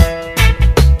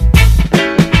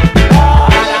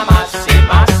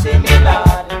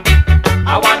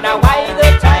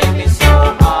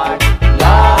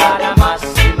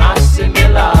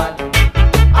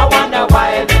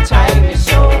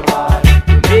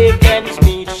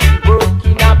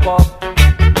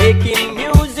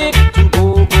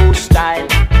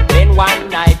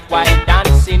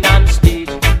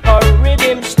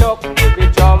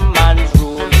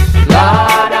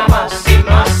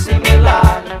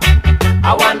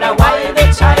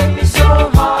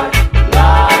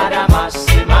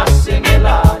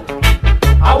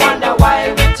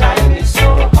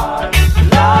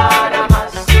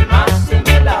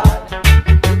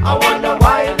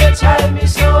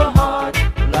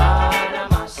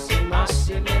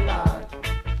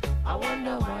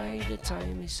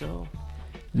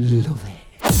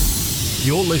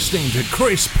 You're listening to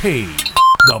Chris P,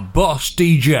 the Boss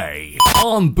DJ,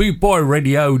 on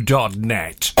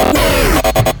BootboyRadio.net.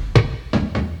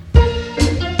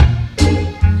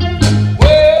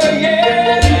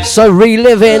 So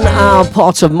reliving our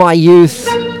part of my youth,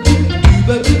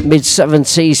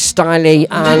 mid-70s styling,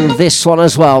 and this one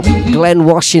as well, Glenn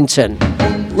Washington.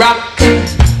 Rock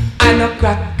and a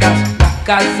crackers,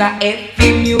 rockers are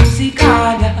heavy music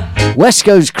on ya. West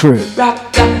Coast crew,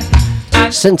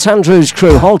 St Andrews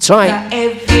crew, hold tight.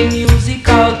 Heavy music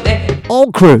out there.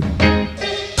 All crew.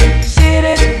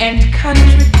 Cities and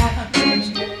country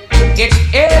towns, it's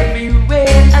everywhere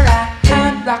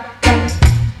around. Rockers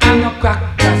and a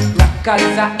crackers,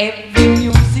 rockers are heavy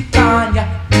music on ya.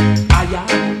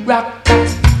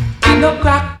 Rockers and a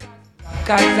crackers,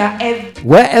 rockers are heavy.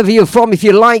 Wherever you're from, if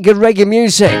you like good reggae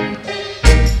music,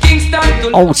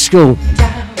 old school.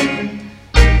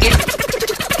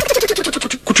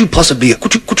 Could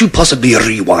you possibly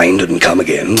rewind and come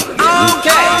again? Okay.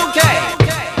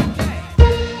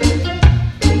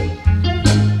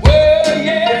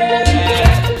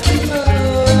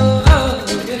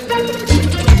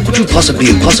 possibly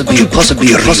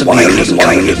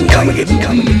rewind and come again?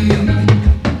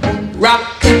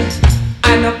 Rockers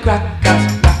and a crackers,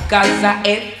 rockers are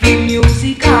heavy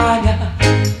music on ya.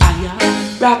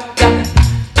 Rockers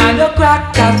and a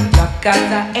crackers,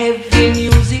 rockers are heavy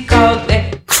music out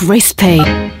there. Crispy.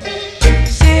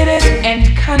 Cities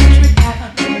and country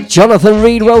towns. Jonathan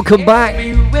Reed, welcome back.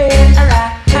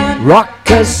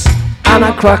 Rockers and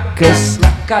a crackers.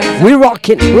 We're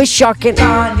rocking, we're shocking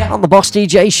on the Boss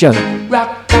DJ show.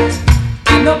 Rockers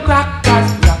and a crackers,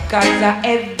 rockers are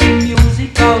heavy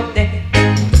music out there.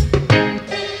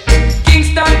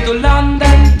 Kingston to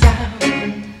London town,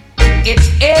 it's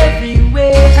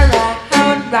everywhere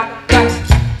around. Rockers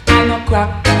and a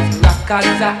crackers,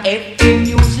 rockers are heavy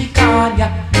music on ya.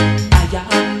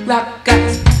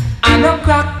 Rockers and a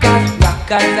crackers,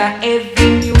 rockers are heavy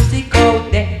music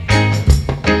out there.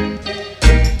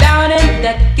 Down in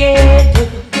the ghetto,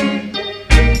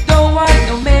 don't want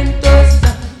no Mentos,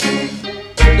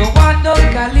 don't want no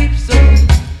Calypso,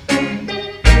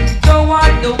 don't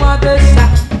want no other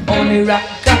sound. Only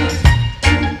rockers,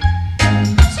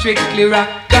 strictly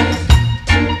rockers.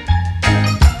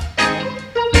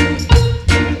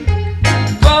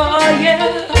 Oh yeah,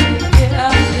 yeah,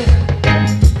 yeah.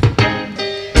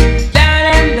 Down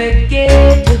in the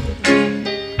ghetto,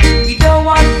 we don't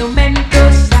want no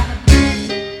Mentos,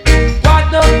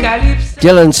 want no Calypso.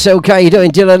 Dylan Silk, how you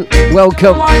doing, Dylan?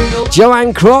 Welcome.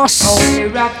 Joanne Cross.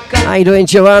 How you doing,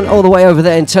 Joanne? All the way over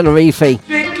there in Tenerife.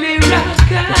 Strictly rockers,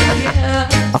 yeah.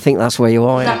 I think that's where you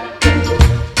are. Yeah?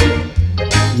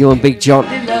 You and Big John.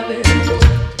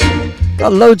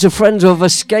 Got loads of friends who have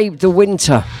escaped the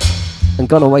winter and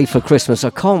gone away for Christmas.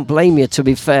 I can't blame you, to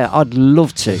be fair. I'd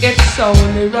love to. It's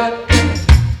only rockers.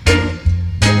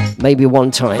 Maybe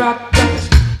one time.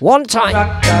 One time.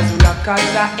 Rockers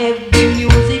are heavy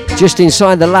music. Just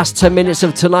inside the last 10 minutes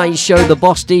of tonight's show, the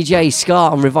Boss DJ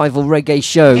Ska and Revival Reggae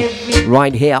Show.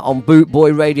 Right here on Boot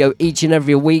Boy Radio each and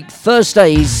every week.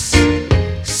 Thursdays,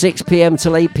 6 p.m.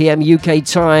 till 8 p.m. UK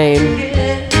time.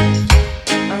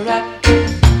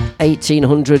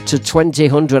 1800 to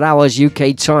 2000 hours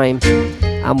UK time.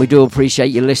 And we do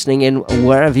appreciate you listening in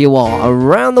wherever you are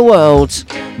around the world.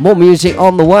 More music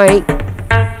on the way.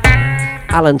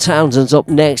 Alan Townsend's up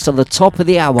next on the top of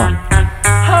the hour.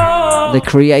 The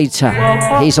Creator.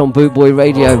 He's on Boot Boy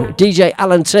Radio. DJ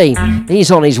Alan T. He's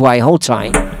on his way. Hold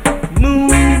tight.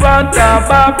 Move out of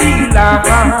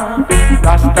Babylon,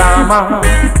 Rastaman,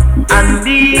 and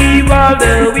leave all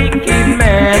the wicked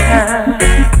men.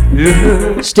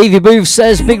 Stevie Booth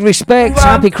says big respect,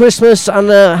 happy Christmas and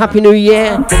happy New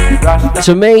Year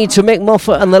to me, to Mick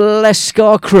Moffat and the Les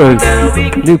Scar crew,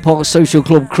 Newport Social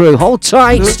Club crew. Hold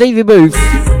tight, Stevie Booth.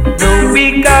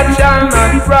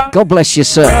 God bless you,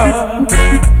 sir.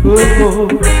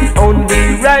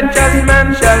 Only righteous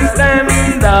man shall stand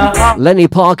in the heart. Lenny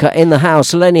Parker in the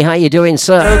house. Lenny, how you doing,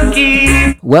 sir?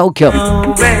 Welcome.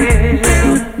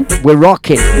 We're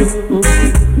rocking.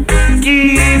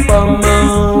 Keep on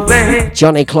moving.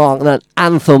 Johnny Clark, that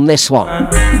anthem, this one.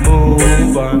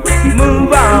 Move on,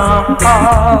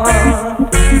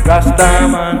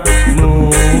 Rastaman,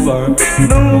 move on.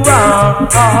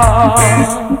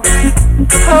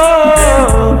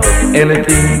 Oh,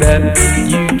 anything that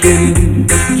you can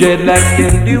do, Dreadlock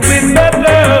can do it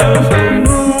better. So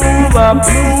move up,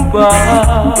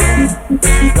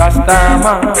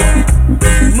 Rastaman,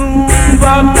 move up,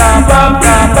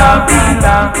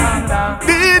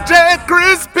 DJ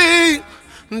Crispy,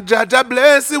 Jaja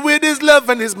bless you with his love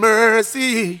and his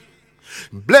mercy.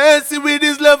 Bless you with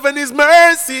his love and his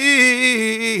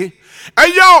mercy.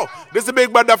 Hey yo, this is a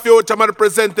big brother future man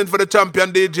presenting for the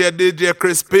champion DJ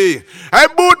Crispy. Hey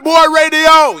Boot Boy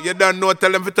Radio, you don't know,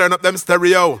 tell them to turn up them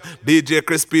stereo. DJ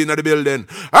Crispy in the building.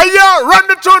 Hey yo, run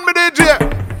the tune me DJ.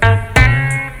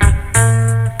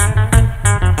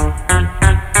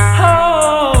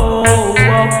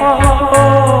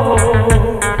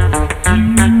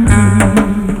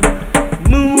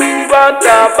 Move out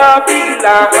of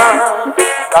Babylon,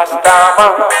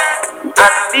 Rastaman,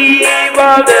 and leave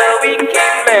all the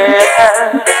wicked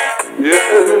men.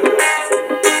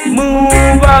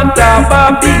 Move out of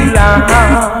Babylon,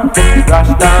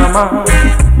 Rastaman,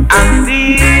 and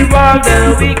leave all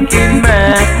the wicked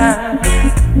men.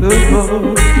 No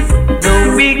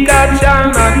wicked shall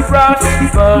not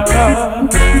prosper.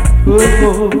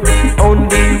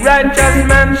 Only righteous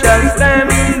man shall stand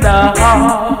in the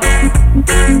heart.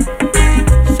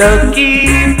 So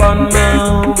keep on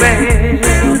moving.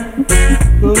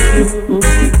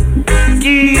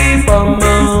 Keep on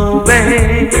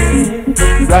moving.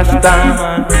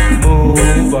 Rastaman,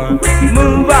 move on.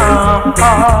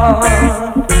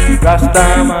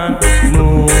 Rastaman,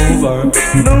 move move on.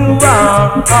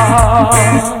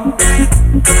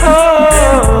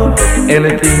 Oh,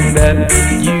 anything that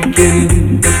you can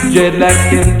do, dreadlock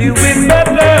can do it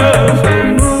better. So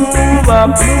move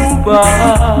up,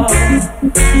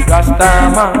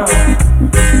 Rastaman,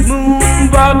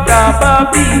 move up,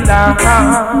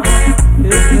 Babylon,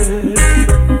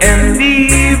 and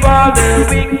leave all the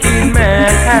wicked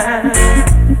men.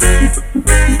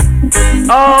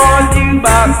 All you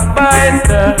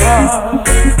backbiters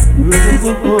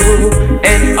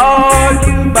and all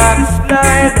you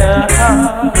backsliders,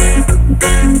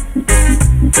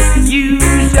 you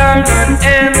shall not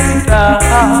enter.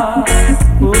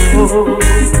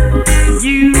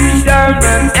 You shall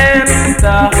not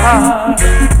enter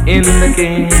in the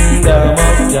kingdom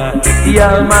of Jah the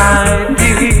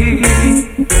Almighty.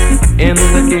 In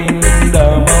the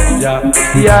kingdom of Jah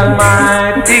the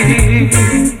Almighty.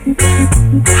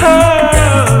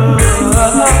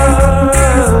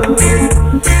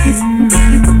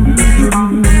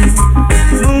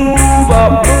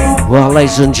 Well,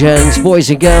 ladies and gents, boys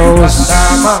and girls,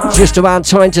 just about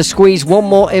time to squeeze one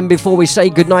more in before we say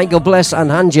goodnight, God bless,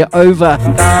 and hand you over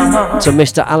to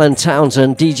Mr. Alan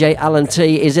Townsend. DJ Alan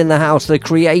T is in the house, the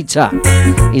creator.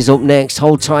 He's up next,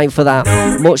 hold tight for that.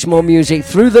 Much more music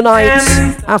through the night.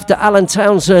 After Alan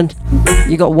Townsend,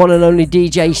 you got one and only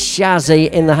DJ Shazzy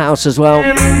in the house as well.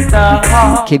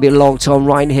 Keep it locked on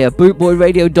right here,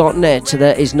 bootboyradio.net.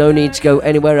 There is no need to go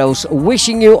anywhere else.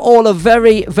 Wishing you all a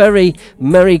very, very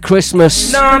Merry Christmas.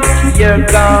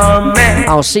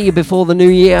 I'll see you before the new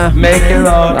year.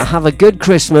 Have a good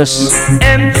Christmas.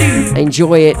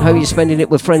 Enjoy it. Hope you're spending it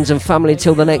with friends and family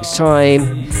till the next time.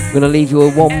 I'm going to leave you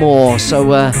with one more. So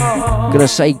going to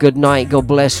say good night. God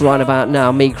bless right about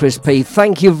now. Me, Chris P.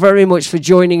 Thank you very much for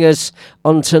joining us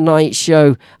on tonight's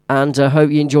show. And I hope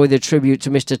you enjoy the tribute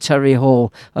to Mr. Terry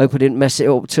Hall. Hope I didn't mess it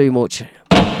up too much.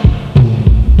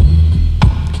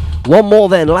 One more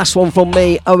then. Last one from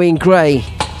me. Owen Gray.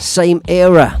 Same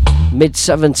era,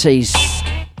 mid-70s.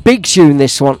 Big tune,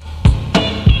 this one.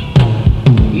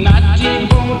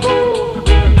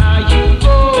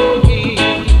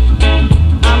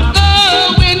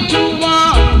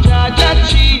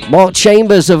 Mark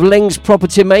Chambers of Ling's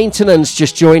Property Maintenance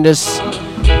just joined us.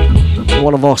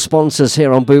 One of our sponsors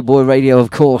here on Bootboy Radio,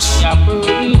 of course.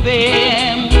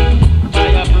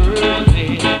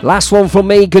 Last one from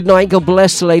me. Good night, God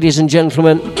bless, ladies and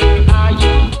gentlemen.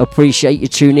 Appreciate you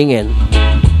tuning in.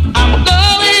 I'm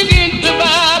going into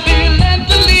Babylon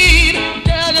to lead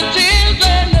the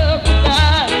children of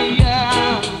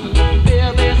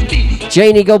Zion.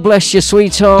 Janie, God bless you,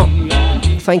 sweetheart.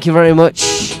 Thank you very much.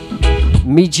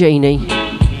 Me, Janie.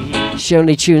 She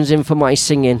only tunes in for my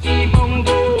singing.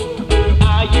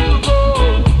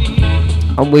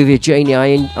 I'm with you, Janie.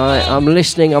 I'm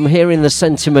listening. I'm hearing the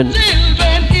sentiment.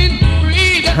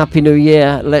 Happy New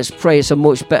Year. Let's pray it's a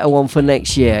much better one for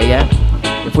next year, yeah?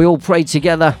 If we all pray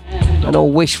together and all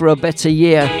wish for a better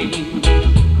year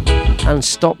and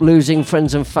stop losing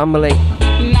friends and family,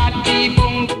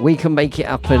 we can make it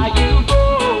happen.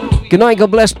 Good night,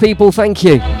 God bless, people. Thank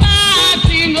you.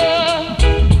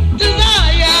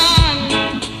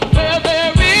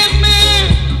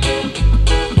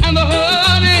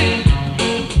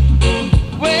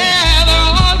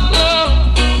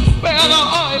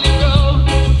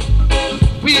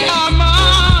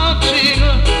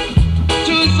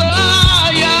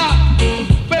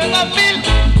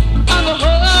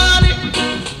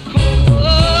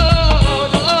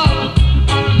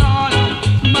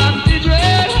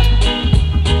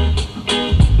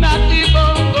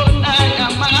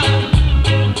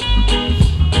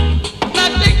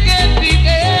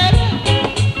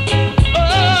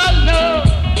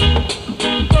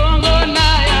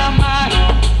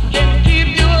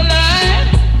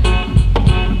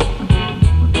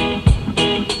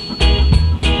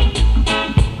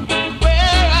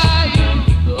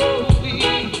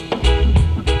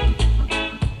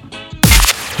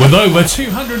 With over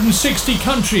 260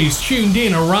 countries tuned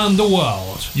in around the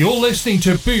world, you're listening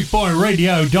to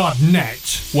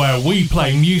bootboyradio.net, where we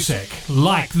play music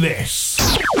like this.